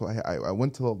 so I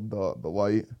went to the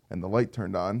light, and the light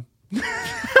turned on.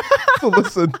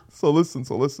 So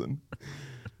listen.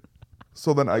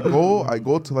 So then I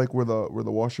go to like where the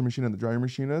washing machine and the drying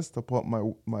machine is to put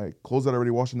my clothes that I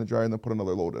already washed in the dryer and then put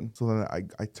another load in. So then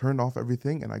I turned off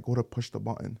everything and I go to push the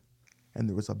button. and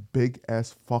there was a big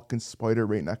ass fucking spider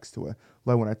right next to it.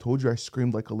 Like when I told you I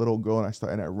screamed like a little girl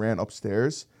and I ran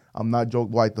upstairs. I'm not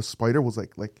joking. Like the spider was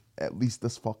like at least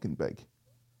this fucking big.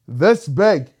 This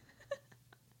big.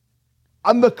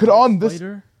 On this.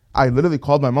 Spider? I literally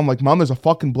called my mom like, Mom, there's a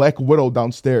fucking black widow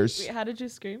downstairs. Wait, how did you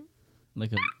scream?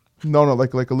 Like a No,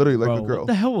 like literally like bro, a girl. what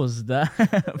the hell was that,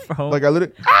 bro? Like I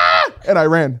literally and I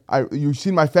ran. You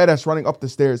seen my fat ass running up the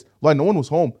stairs. Like no one was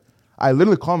home. I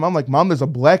literally called my mom like, Mom, there's a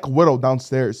black widow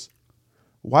downstairs.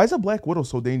 Why is a black widow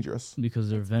so dangerous? Because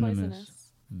they're It's venomous.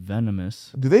 poisonous.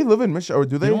 Venomous. Do they live in Michigan or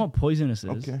do they? You know what poisonous is?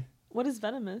 Okay. What is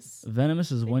venomous?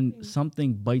 Venomous is when thing.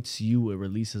 something bites you, it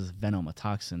releases venom, a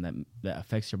toxin that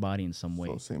affects your body in some way.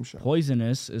 So same shit.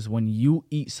 Poisonous is when you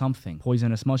eat something.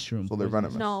 Poisonous mushroom. So they're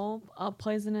poisonous- venomous. No,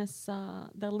 poisonous.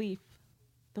 The leaf.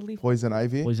 The leaf. Poison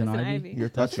ivy. Poison Poison ivy. ivy. You're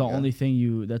That's the touching it. only thing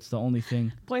you. That's the only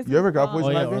thing. Poison. You ever got frog. Oh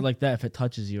poison yeah, ivy? or like that if it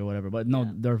touches you or whatever. But no,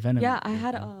 Yeah. they're venomous. Yeah, I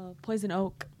had poison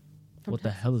oak. from What the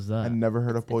Texas. hell is I that? never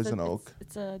heard of It's a- poison it's- oak.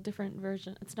 It's a different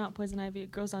version. It's not poison ivy.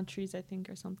 It grows on trees, I think,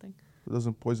 or something.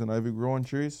 Doesn't poison ivy grow on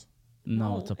trees? No,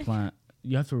 No. it's a plant.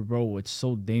 You have to, bro. It's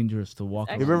so dangerous to walk.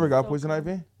 It's You've around. ever got so poison cool.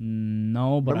 ivy?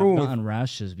 No, but Remember when I've we- gotten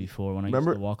rashes before when I used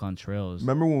Remember- to walk on trails.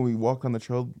 Remember when we walked on the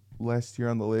trail last year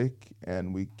on the lake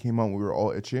and we came out and we were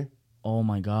all itchy? Oh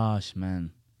my gosh,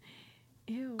 man.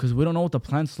 Ew. Because we don't know what the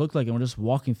plants look like and we're just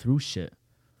walking through shit.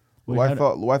 We Lou, I had-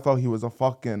 thought he was a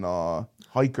fucking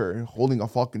hiker holding a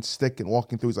fucking stick and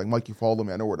walking through. He's like, Mikey, follow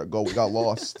me. I know where to go. We got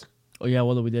lost. Oh yeah,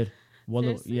 well we did. Well,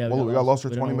 Seriously? yeah, Well, we got lost for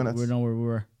We 20 don't know- minutes. We don't know where we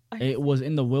were. I- It was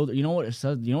in the wild. You know what it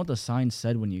said? You know what the sign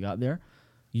said when you got there?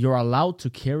 You're allowed to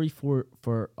carry for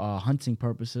hunting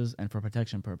purposes and for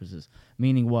protection purposes.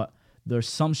 Meaning what? There's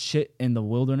some shit in the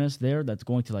wilderness there that's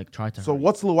going to like try to. So hurt you.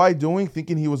 what's Luai doing?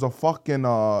 Thinking he was a fucking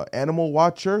animal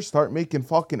watcher? Start making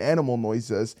fucking animal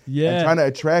noises. Yeah. And trying to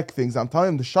attract things. I'm telling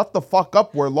him to shut the fuck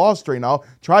up. We're lost right now.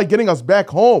 Try getting us back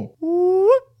home.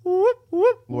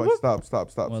 Luai,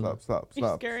 stop.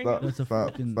 You're scaring Stop. him. That's a Stop.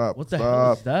 fucking. Stop. What the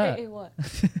hell is Stop. that? Hey, what?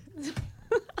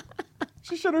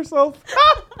 She shit herself.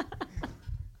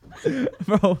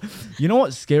 Bro, you know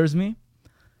what scares me?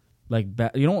 Like,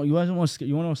 you know what? You want to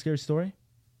know a scary story?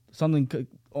 Something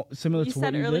similar You to what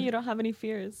said you earlier did? you don't have any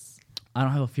fears. I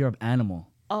don't have a fear of animal.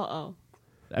 Oh.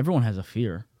 Everyone has a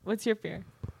fear. What's your fear?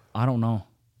 I don't know.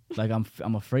 Like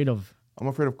I'm afraid of I'm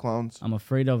afraid of clowns. I'm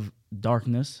afraid of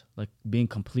darkness, like being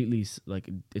completely like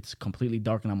it's completely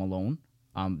dark and I'm alone.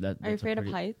 Are you That's afraid of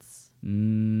heights?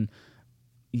 I'm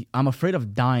afraid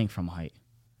of dying from height,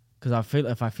 because I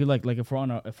feel like if we're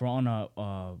on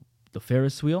a the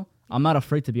Ferris wheel, I'm not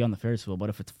afraid to be on the Ferris wheel, but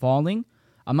if it's falling,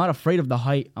 I'm not afraid of the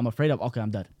height. I'm afraid of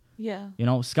I'm dead. Yeah. You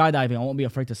know, skydiving, I won't be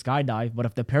afraid to skydive, but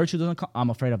if the parachute doesn't come, I'm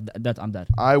afraid of that. I'm dead.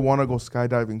 I want to go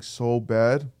skydiving so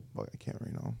bad, but I can't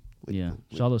right now. Yeah,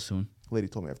 inshallah soon. Lady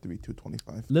told me I have to be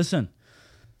 225. Listen,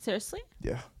 Seriously?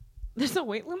 Yeah. There's a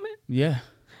weight limit? yeah,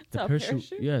 It's a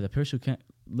parachute? yeah, the parachute can't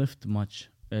lift much.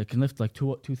 It can lift like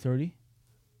 230.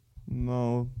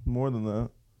 No, more than that.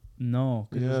 No,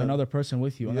 because there's Yeah. another person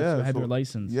with you unless you have your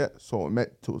license. Yeah, so it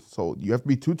meant so you have to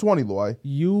be 220, Loy.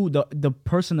 The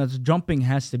person that's jumping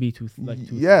has to be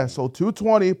Yeah, so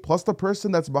 220 plus the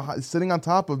person that's sitting on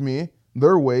top of me,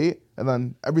 their weight, and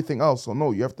then everything else. So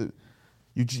no, you have to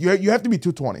have to be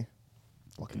 220.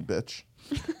 Fucking bitch.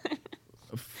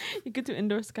 You could do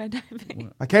indoor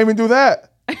skydiving. I can't even do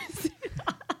that.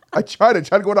 I tried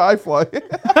to go to iFly.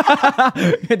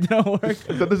 It didn't work.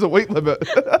 Said there's a weight limit.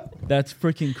 That's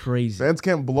freaking crazy. Fans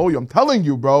can't blow you. I'm telling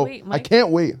you, bro. Wait, I Mike- can't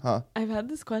wait, huh? I've had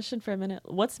this question for a minute.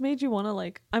 What's made you want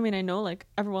to I mean, I know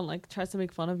everyone tries to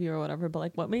make fun of you or whatever,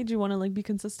 but what made you want to be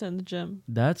consistent in the gym?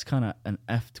 That's kind of an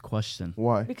effed question.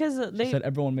 Why? Because She they said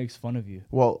everyone makes fun of you.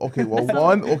 Well, okay,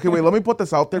 wait, let me put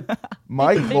this out there.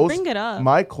 My They close bring it up.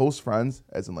 my close friends,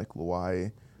 as in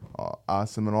Luai,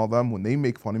 Asim and all them, when they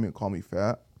make fun of me and call me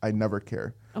fat, I never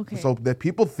care. Okay. So that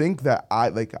people think that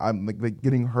I'm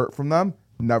getting hurt from them,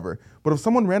 never. But if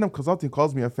someone random comes up to me and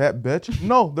calls me a fat bitch,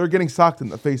 no, they're getting socked in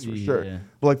the face for sure. Yeah.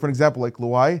 But for example,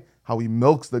 Luai, how he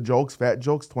milks the jokes, fat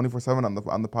jokes, 24/7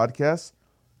 on the podcast,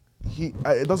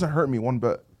 it doesn't hurt me one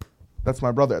bit. That's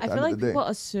my brother at I the feel end like of the day. people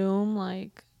assume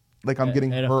I'm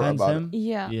getting It hurt offends about him? it.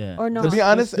 yeah. Yeah. Or no. To be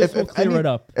honest, this will clear it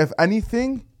up. if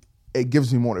anything, it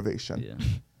gives me motivation. Yeah.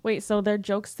 Wait, so their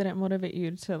jokes didn't motivate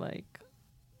you to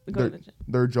go to the gym?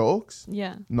 Their jokes?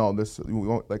 Yeah. No,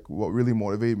 what really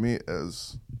motivated me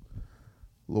is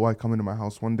Luai come into my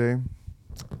house one day,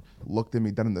 looked at me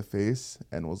dead in the face,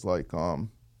 and was like,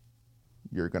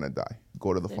 "You're gonna die.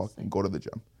 Go to the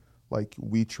gym. Like,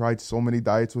 we tried so many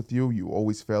diets with you. You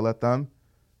always fail at them.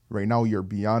 Right now, you're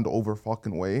beyond over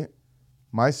fucking weight.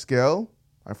 My scale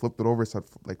I flipped it over. It said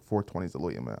like 420 is the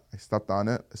limit. I stepped on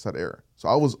it. It said error. So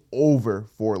I was over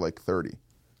for like 30.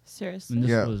 Seriously. And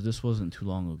Yeah. this wasn't too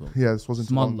long ago. Yeah, this wasn't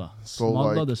too long. Smalla. So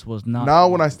Smalla, like this was not. now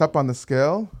when I step on the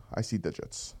scale, I see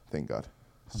digits. Thank God.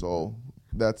 So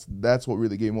that's what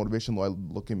really gave motivation. Though I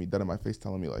look at me dead in my face,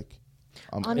 telling me like,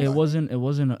 Honestly, it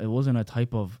wasn't a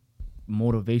type of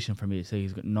motivation for me to say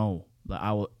he's good. No, like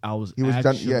I was. He was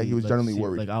actually, he was like, genuinely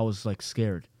worried. Like I was like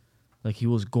scared, like he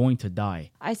was going to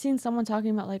die. I seen someone talking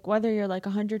about like whether you're like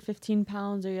 115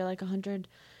 pounds or you're like 100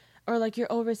 or like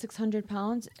you're over 600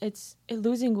 pounds,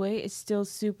 losing weight is still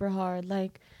super hard.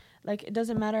 Like it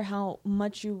doesn't matter how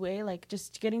much you weigh, like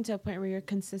just getting to a point where you're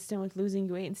consistent with losing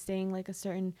weight and staying like a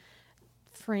certain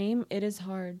frame, it is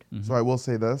hard. Mm-hmm. So I will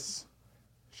say this,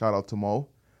 shout out to Mo.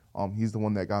 He's the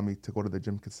one that got me to go to the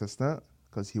gym consistent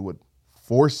because he would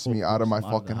force me out of my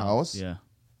fucking house. Yeah.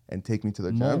 And take me to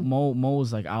the Mo gym. Mo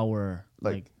was like our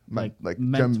like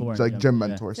mentor, gym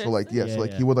mentor. Yeah. So like Yeah, so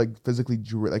like yeah. he would like physically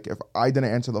like if I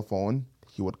didn't answer the phone,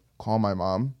 he would call my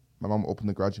mom. My mom would open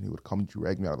the garage and he would come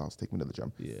drag me out of the house, take me to the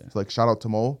gym. Yeah. So like shout out to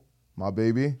Mo, my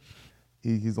baby.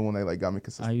 He's the one that like got me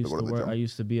consistent I to used go to the gym. I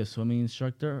used to be a swimming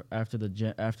instructor after the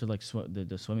gym, after like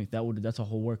the swimming. That's a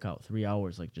whole workout, 3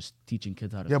 hours, like just teaching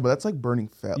kids how to. Yeah, but that's like burning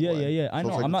fat. Yeah, like. yeah. I So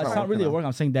know. it's like I'm not. It's not really a workout.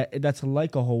 I'm saying that's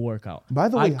like a whole workout. By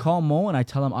the I way, call Mo and I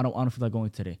tell him I don't feel like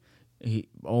going today.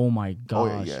 Oh my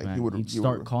gosh, yeah, man. He'd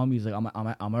start calling me. He's like,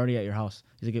 I'm already at your house.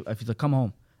 He's like, if he's like, come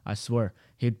home. I swear.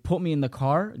 He'd put me in the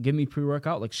car, give me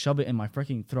pre-workout, like shove it in my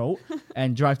freaking throat,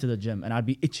 and drive to the gym, and I'd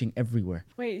be itching everywhere.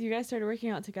 Wait, you guys started working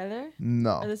out together?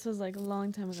 no. Or this was like a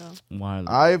long time ago? Wild.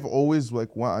 I've always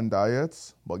like went on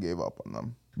diets, but gave up on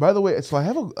them. By the way, so I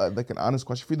have like an honest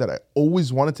question for you that I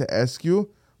always wanted to ask you,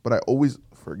 but I always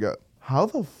forget. How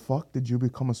the fuck did you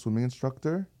become a swimming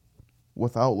instructor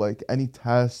without like any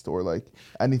test or like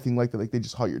anything like that? Like they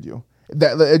just hired you.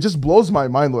 That it just blows my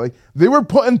mind. Like they were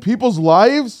putting people's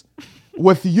lives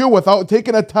with you without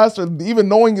taking a test or even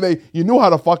knowing you knew how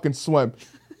to fucking swim.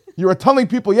 You were telling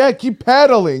people, yeah, keep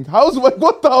paddling. How's like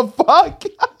what the fuck?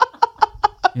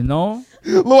 You know?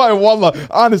 Luai Wallah,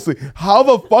 honestly, how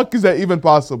the fuck is that even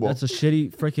possible? That's a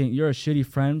shitty freaking. You're a shitty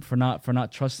friend for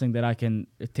not trusting that I can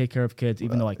take care of kids,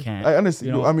 even though I can't. I understand.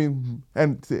 You know? I mean,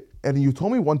 and you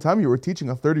told me one time you were teaching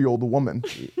a 30-year-old woman.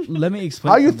 Let me explain.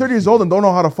 How are you something 30 to years you. old and don't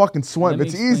know how to fucking Let swim? me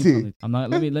It's explain easy. something. I'm not.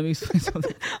 Let me explain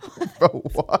something. Bro,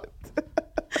 what?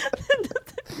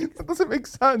 That doesn't make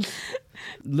sense.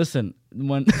 Listen,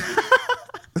 when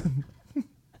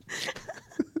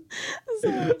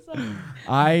Sorry.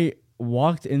 I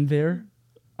walked in there,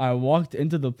 I walked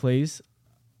into the place.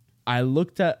 I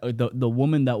looked at the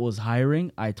woman that was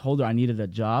hiring. I told her I needed a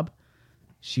job.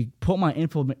 She put my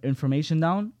information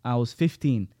down. I was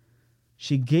 15.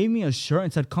 She gave me a shirt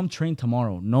and said, "Come train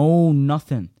tomorrow." No,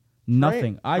 nothing.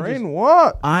 Train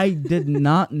what? I did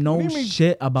not know do you mean?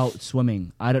 shit about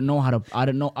swimming. I didn't know how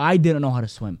to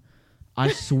swim.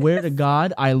 I swear to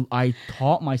God, I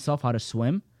taught myself how to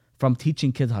swim from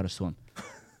teaching kids how to swim.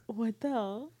 What the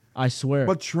hell? I swear.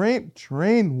 But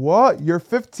train what? You're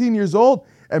 15 years old?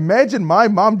 Imagine my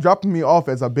mom dropping me off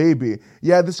as a baby.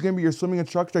 Yeah, this is going to be your swimming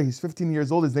instructor. He's 15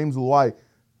 years old. His name's Luai.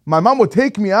 My mom would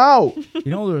take me out.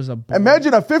 You know, there was a boy.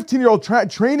 Imagine a 15-year-old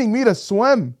training me to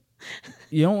swim.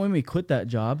 You know, when we quit that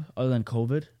job, other than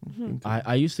COVID,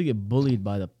 I used to get bullied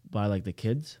by the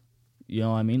kids. You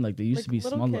know what I mean? Like they used Like to be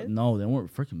little small. kids? No, they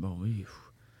weren't freaking. Bro,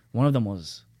 one of them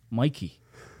was Mikey.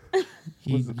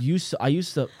 I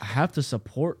used to have to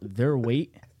support their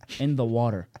weight in the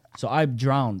water, so I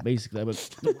drowned basically. I would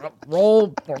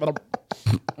roll.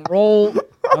 You know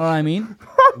what I mean?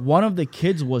 One of the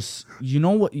kids was. You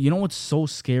know what's so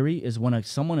scary is when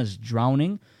someone is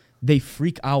drowning, they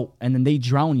freak out and then they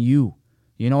drown you.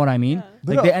 You know what I mean?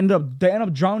 Yeah. Like they end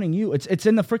up drowning you. It's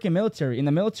in the freaking military. In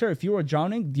the military, if you were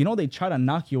drowning, you know they try to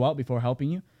knock you out before helping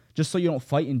you, just so you don't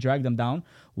fight and drag them down.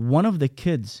 One of the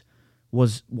kids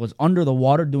was under the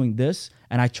water doing this,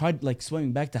 and I tried like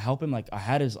swimming back to help him. Like I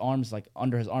had his arms like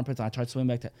under his armpits, and I tried swimming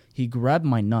back to. He grabbed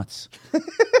my nuts.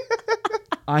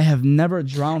 I have never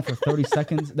drowned for 30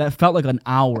 seconds. That felt like an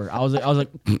hour. I was like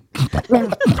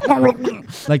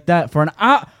like that for an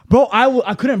hour. Bro,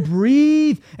 I couldn't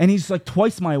breathe, and he's like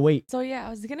twice my weight. So yeah, I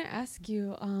was gonna ask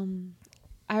you.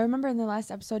 I remember in the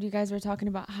last episode, you guys were talking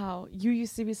about how you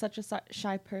used to be such a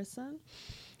shy person,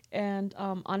 and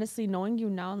honestly, knowing you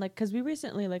now, like, cause we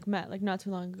recently like met, like not too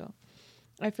long ago,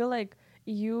 I feel like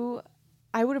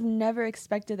I would have never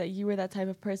expected that you were that type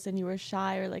of person. You were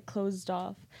shy or like closed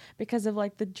off because of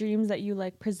like the dreams that you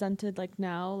like presented like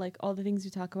now, like all the things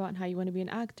you talk about and how you want to be an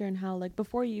actor and how like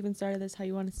before you even started this, how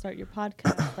you want to start your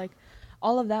podcast, like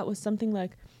all of that was something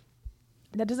like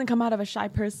that doesn't come out of a shy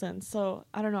person. So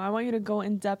I don't know. I want you to go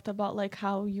in depth about like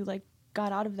how you like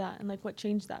got out of that and like what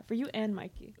changed that for you and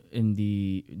Mikey.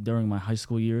 During my high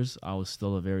school years, I was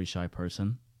still a very shy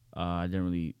person. I didn't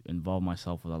really involve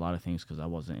myself with a lot of things because I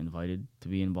wasn't invited to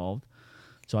be involved.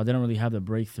 So I didn't really have the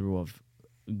breakthrough of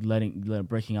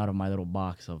breaking out of my little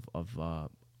box of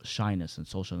shyness and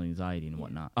social anxiety and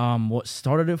whatnot. What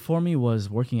started it for me was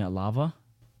working at Lava.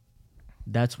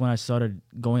 That's when I started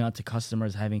going out to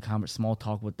customers, having small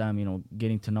talk with them, you know,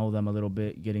 getting to know them a little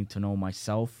bit, getting to know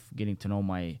myself, getting to know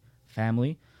my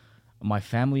family. My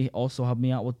family also helped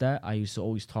me out with that. I used to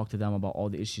always talk to them about all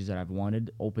the issues that I've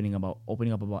wanted, opening up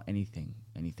about anything.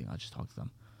 I just talk to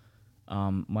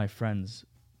them. My friends,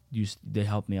 they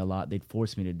helped me a lot. They'd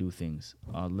force me to do things.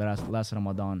 Last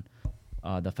Ramadan,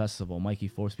 the festival, Mikey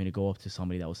forced me to go up to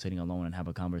somebody that was sitting alone and have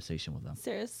a conversation with them.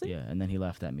 Seriously? Yeah, and then he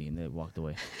laughed at me and they walked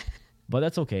away. But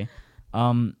that's okay.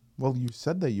 Well, you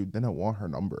said that you didn't want her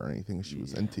number or anything. She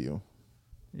was into you.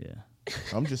 Yeah.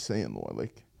 I'm just saying, Loy,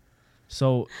 like.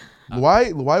 So,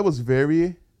 Loy was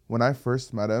when I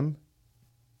first met him,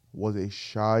 was a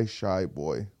shy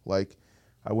boy. Like,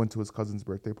 I went to his cousin's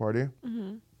birthday party,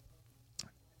 and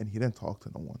he didn't talk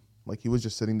to no one. Like, he was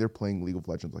just sitting there playing League of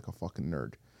Legends like a fucking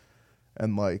nerd.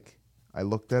 And, like, I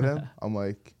looked at him. I'm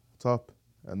like, what's up?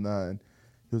 And then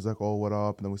he was like, oh, what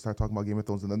up? And then we started talking about Game of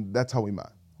Thrones, and then that's how we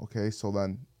met. Okay, so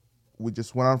then we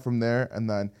just went on from there. And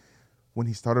then when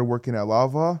he started working at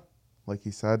Lava, like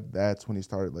he said, that's when he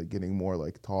started like getting more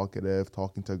like talkative,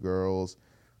 talking to girls,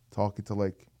 talking to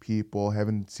like people,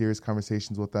 having serious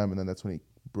conversations with them. And then that's when he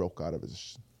broke out of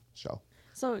his shell.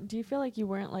 So do you feel like you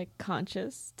weren't like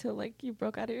conscious till like you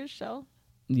broke out of your shell?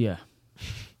 yeah.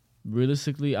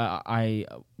 Realistically, I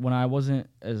when I wasn't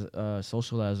as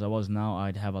social as I was now,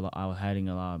 I've had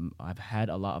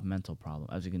a lot of mental problems.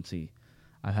 As you can see,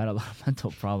 I've had a lot of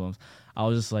mental problems. I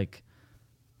was just like,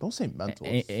 don't say mental.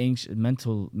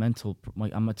 Mental.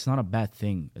 Like, it's not a bad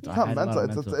thing. It's not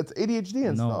mental. It's ADHD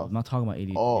and stuff. No, I'm not talking about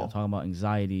ADHD. I'm talking about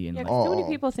anxiety and. Yeah, because so many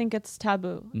people think it's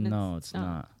taboo. No, it's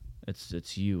not.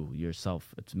 It's you,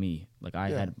 yourself. It's me. Like,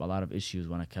 I had a lot of issues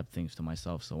when I kept things to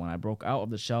myself. So when I broke out of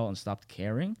the shell and stopped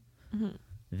caring,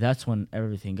 that's when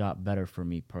everything got better for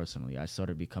me personally. I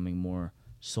started becoming more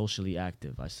socially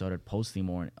active. I started posting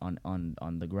more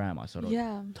on the gram. I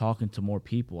started talking to more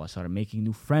people. I started making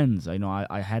new friends.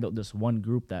 I had this one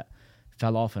group that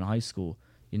fell off in high school.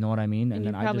 You know what I mean? And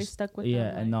then I just stuck with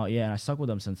them. And I stuck with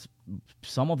them since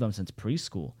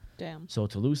preschool. Damn. So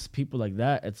to lose people like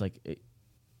that, it's like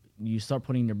you start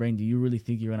putting in your brain, do you really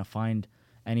think you're gonna find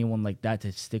anyone like that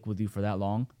to stick with you for that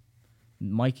long?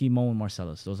 Mikey, Mo, and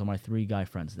Marcellus. Those are my 3 guy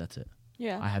friends. That's it.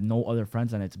 Yeah. I have no other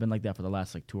friends, and it's been like that for the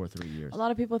last like 2 or 3 years. A lot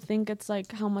of people think it's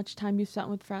like how much time you spent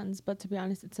with friends, but to be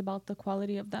honest, it's about the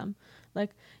quality of them.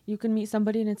 Like, you can meet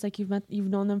somebody and it's like you've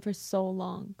known them for so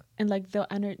long, and like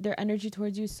their energy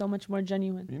towards you is so much more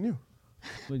genuine. You knew.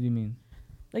 What do you mean?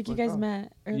 Like, you guys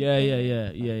met.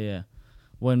 Yeah.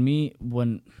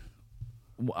 When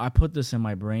I put this in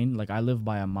my brain, like, I live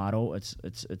by a motto. It's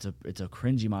a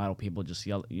cringy motto. People just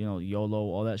yell, YOLO,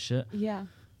 all that shit. Yeah.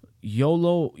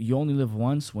 YOLO, you only live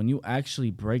once. When you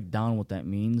actually break down what that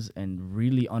means and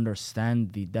really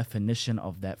understand the definition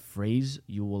of that phrase,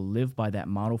 you will live by that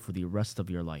motto for the rest of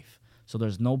your life. So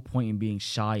there's no point in being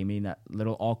shy and being that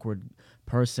little awkward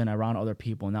person around other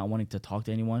people and not wanting to talk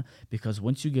to anyone, because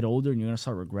once you get older and you're going to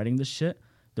start regretting this shit,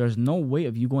 there's no way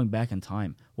of you going back in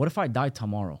time. What if I died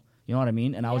tomorrow? You know what I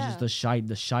mean? And I was just the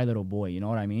shy little boy. You know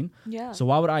what I mean? Yeah. So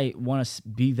why would I want to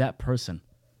be that person?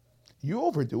 You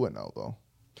overdo it now, though.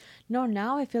 No,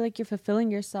 now I feel like you're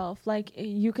fulfilling yourself. Like,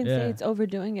 you can say it's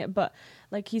overdoing it, but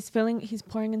like he's pouring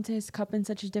into his cup in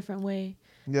such a different way.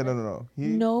 Yeah, no.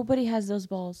 Nobody has those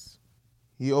balls.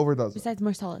 He overdoes besides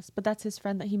Marcellus, but that's his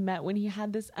friend that he met when he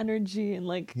had this energy and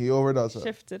like he overdoes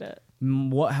shifted it.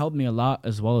 What helped me a lot,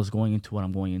 as well as going into what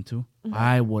I'm going into,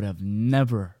 I would have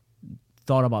never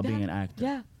thought about being an actor.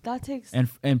 Yeah, that takes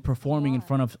and performing in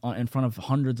front of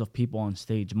hundreds of people on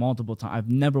stage multiple times. I've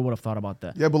never would have thought about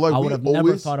that. Yeah, but like I would have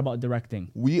never thought about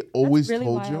directing. We always That's really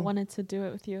told why you. I wanted to do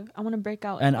it with you. I want to break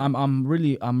out. And I'm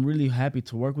really happy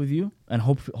to work with you and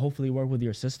hopefully work with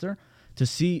your sister to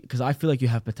see, because I feel like you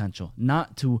have potential. I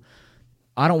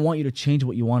don't want you to change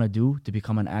what you want to do to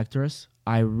become an actress.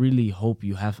 I really hope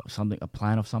you have a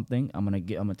plan of something. I'm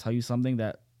gonna tell you something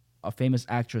that a famous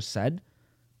actress said.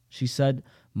 She said,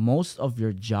 most of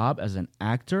your job as an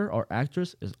actor or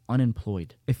actress is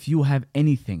unemployed. If you have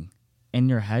anything in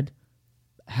your head,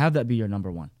 have that be your number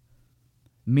one.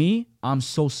 Me, I'm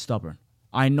so stubborn.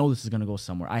 I know this is going to go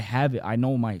somewhere. I have it. I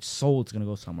know my soul is going to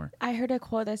go somewhere. I heard a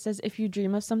quote that says, if you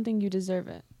dream of something, you deserve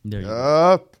it. There you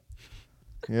go.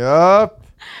 Yup.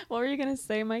 What were you gonna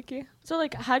say, Mikey? So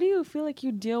like, how do you feel like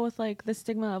you deal with like the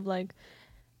stigma of like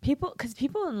people? Because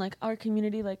people in like our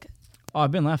community, like, Oh,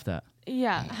 I've been laughed at.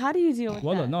 yeah. How do you deal with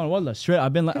Wallah, that? no, wallah, straight.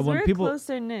 I've been Because when we're people. a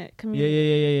closer knit Yeah,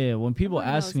 community. yeah. When people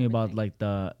Everyone ask knows me about everything. like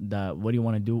the what do you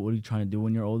want to do? What are you trying to do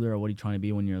when you're older? Or what are you trying to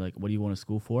be when you're like? What do you want to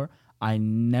school for? I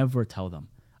never tell them.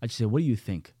 I just say, what do you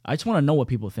think? I just want to know what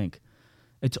people think.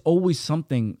 It's always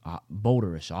something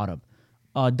bolderish, Arab.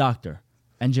 Doctor,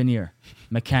 engineer,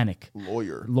 mechanic,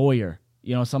 lawyer.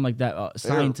 You know, something like that.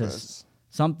 Scientist, Therapist.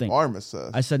 something.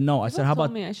 Pharmacist. I said no. I said, People how told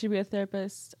about? me I should be a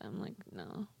therapist. I'm like,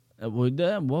 no.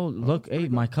 Well, look, hey,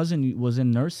 my cousin was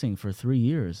in nursing for 3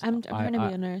 years. I'm trying to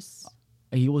be a nurse.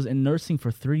 He was in nursing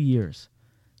for 3 years.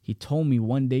 He told me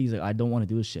one day, he's like, I don't want to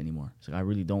do this shit anymore. He's like, I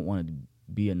really don't want to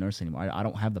be a nurse anymore. I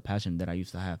don't have the passion that I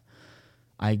used to have.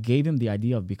 I gave him the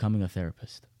idea of becoming a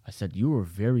therapist. I said, you were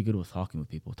very good with talking with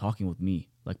people, talking with me,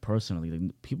 like personally.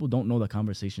 Like, people don't know the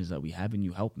conversations that we have, and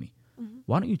you help me. Mm-hmm.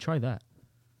 Why don't you try that?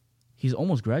 He's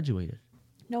almost graduated.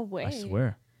 No way. I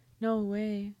swear. No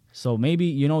way. So maybe,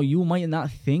 you might not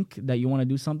think that you want to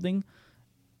do something,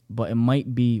 but it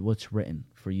might be what's written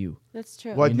for you. That's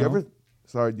true. What, You do you know?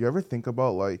 ever, do you ever think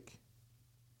about, like,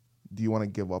 do you want to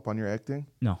give up on your acting?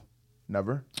 No.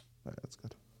 Never? Alright, that's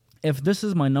good. If this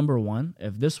is my number one,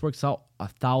 if this works out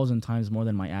 1,000 times more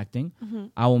than my acting, Mm-hmm.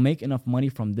 I will make enough money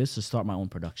from this to start my own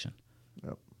production.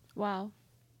 Yep. Wow.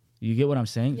 You get what I'm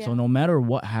saying? Yeah. So no matter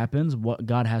what happens, what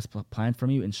God has planned for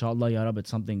me, inshallah, ya Rab, it's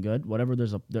something good. Whatever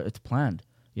it's planned.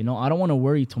 I don't want to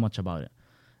worry too much about it.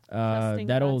 Trusting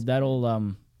That'll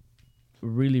God's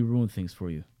really ruin things for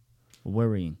you.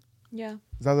 Worrying. Yeah.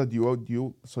 Zaza,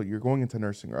 so you're going into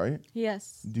nursing, right?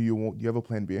 Yes. Do you have a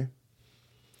plan B?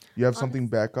 You have something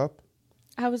back up,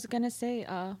 I was gonna say,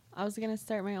 I was gonna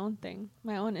start my own thing,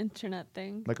 my own internet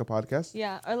thing. like a podcast?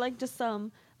 Yeah, or like just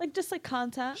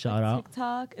content. Shout like out.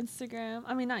 TikTok, Instagram.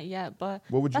 I mean, not yet, but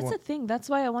What would you that's want? the thing. That's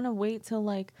why I want to wait till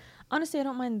like. Honestly, I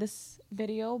don't mind this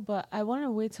video, but I want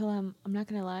to wait till I'm not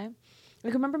gonna lie.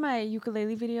 Like, remember my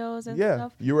ukulele videos and Yeah,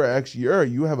 stuff? you were actually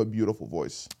you have a beautiful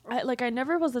voice. I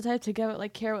never was the type to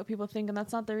care what people think, and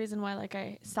that's not the reason why like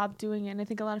I stopped doing it. And I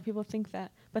think a lot of people think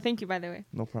that. But thank you, by the way.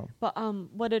 No problem. But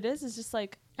what it is just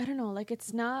like, I don't know, like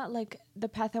it's not like the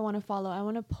path I want to follow. I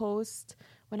want to post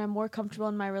when I'm more comfortable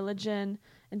in my religion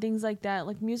and things like that.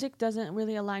 Like, music doesn't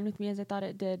really align with me as I thought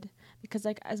it did, because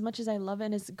like as much as I love it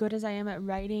and as good as I am at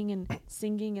writing and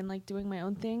singing and like doing my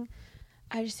own thing,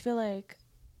 I just feel like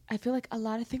a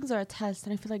lot of things are a test,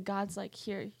 and I feel like God's like,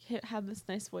 here, have this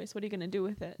nice voice. What are you gonna do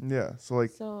with it? Yeah, so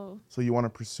So you want to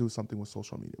pursue something with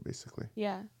social media, basically.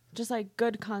 yeah, just like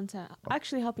good content,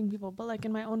 actually helping people, but like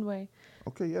in my own way.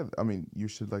 Okay, yeah. I mean, you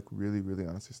should like really, really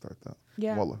honestly start that.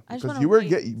 Yeah, Wallah. I just Because wanna you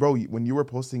were wait. when you were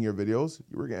posting your videos,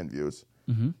 you were getting views.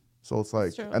 Mm-hmm. So it's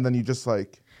like, true. and then you just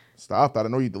like stopped. I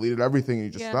don't know. You deleted everything and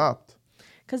you just Yeah. stopped.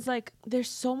 Because like there's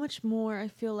so much more I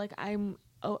feel like I'm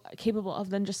capable of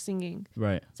than just singing.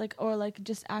 Right. It's like, or like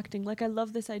just acting. Like, I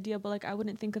love this idea, but like I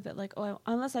wouldn't think of it like,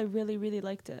 unless I really, really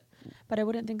liked it. But I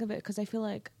wouldn't think of it because I feel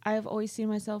like I've always seen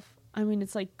myself. I mean,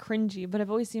 it's like cringy, but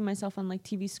I've always seen myself on like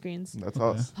TV screens, That's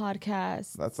Okay. us.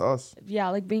 podcasts. That's us. Yeah,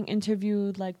 like being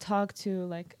interviewed, like talked to,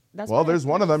 like that's. Well, why I there's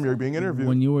one of them. myself. You're being interviewed.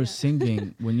 When you were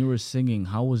singing,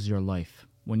 how was your life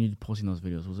when you were posting those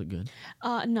videos? Was it good?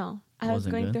 No, I was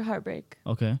Wasn't going good? through heartbreak.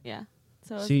 Okay. Yeah,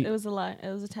 so See- it was a lot. It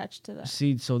was attached to that.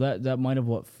 See, so that might have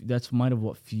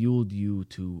what fueled you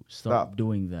to start Stop.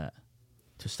 doing that.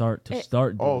 To start doing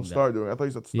Oh, that. start doing it. I thought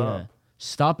you said stop. Yeah.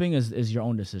 Stopping is your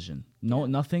own decision. No, Yeah.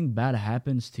 nothing bad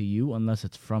happens to you unless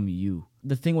it's from you.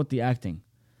 The thing with the acting,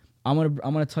 I'm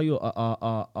gonna tell you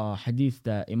a hadith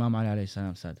that Imam Ali alayhi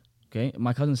salam said. Okay,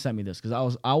 my cousin sent me this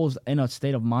because I was in a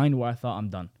state of mind where I thought I'm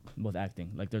done with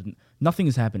acting. Like there's nothing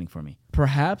is happening for me.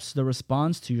 Perhaps the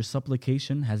response to your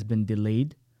supplication has been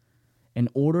delayed in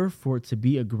order for it to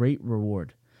be a great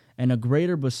reward and a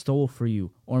greater bestowal for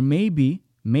you. Or maybe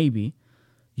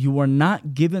you were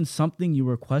not given something you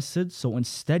requested, so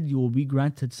instead you will be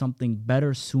granted something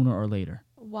better sooner or later.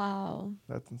 Wow.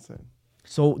 That's insane.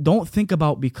 So don't think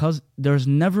about, because there's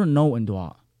never no in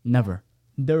dua. Never.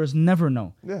 There is never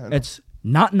no. Yeah, I know. It's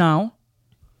not now.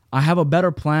 I have a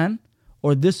better plan,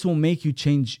 or this will make you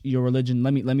change your religion.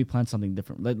 Let me plan something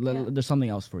different. Yeah. There's something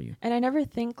else for you. And I never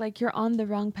think like you're on the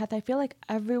wrong path. I feel like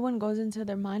everyone goes into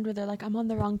their mind where they're like, I'm on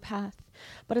the wrong path.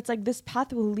 But it's like this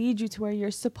path will lead you to where you're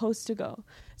supposed to go.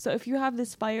 So if you have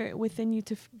this fire within you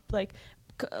to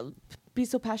be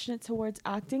so passionate towards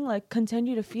acting, like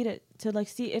continue to feed it, to like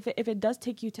see if it does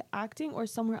take you to acting or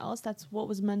somewhere else. That's what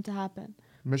was meant to happen.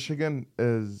 Michigan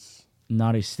is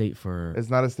Not a state for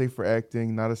not a state for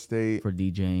acting, not a state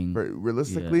DJing.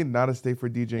 realistically, Yeah. not a state for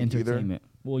DJing either. Entertainment.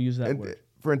 We'll use that and word.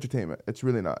 for entertainment. It's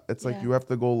really not. It's like Yeah. you have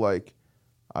to go like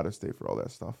out of state for all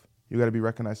that stuff. You got to be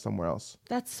recognized somewhere else.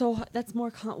 That's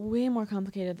way more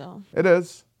complicated though. It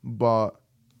is, but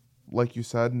like you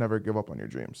said, never give up on your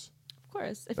dreams. Of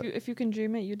course, if you can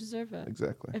dream it, you deserve it.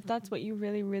 Exactly. If that's what you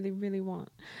really, really, really want.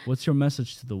 What's your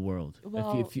message to the world?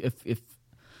 Well-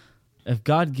 If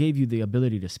God gave you the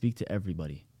ability to speak to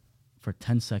everybody for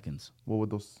 10 seconds, What would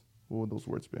those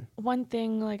words be? One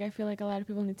thing, like, I feel like a lot of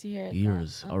people need to hear it.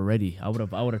 ears already. I would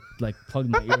have like plugged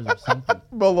my ears or something.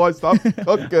 Well, stop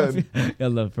cooking. Yeah,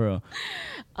 love, for real.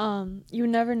 You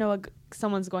never know what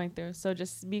someone's going through, so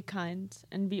just be kind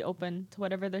and be open to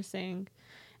whatever they're saying,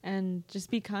 and just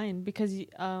be kind, because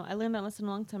I learned that lesson a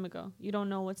long time ago. You don't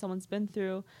know what someone's been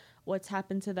through, what's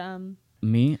happened to them.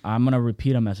 I'm gonna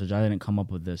repeat a message. I didn't come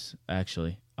up with this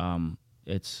actually.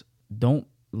 It's don't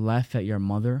laugh at your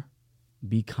mother.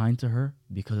 Be kind to her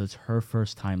because it's her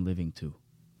first time living too.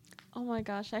 Oh my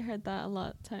gosh, I heard that a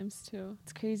lot of times too.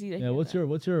 It's crazy to Yeah. hear What's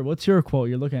that. your quote?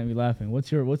 You're looking at me laughing.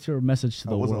 What's your message to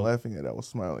I the wasn't world? laughing at it. I was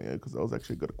smiling at it because that was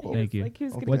actually a good quote. Thank you. Like he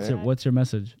was Okay. gonna What's your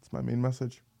message? It's my main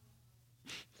message.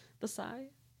 the sigh?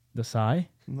 The sigh?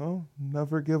 No,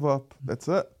 never give up. That's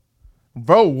it.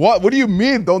 Bro, what? What do you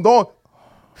mean? Don't.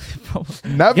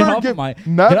 Never Get off give. my-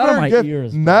 never get out of my give.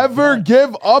 ears, bro. Never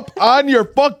give up on your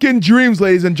fucking dreams,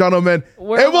 ladies and gentlemen.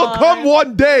 We're It will come live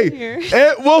one day. here.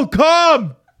 It will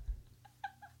come.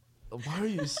 Why are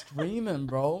you screaming,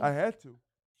 bro? I had to.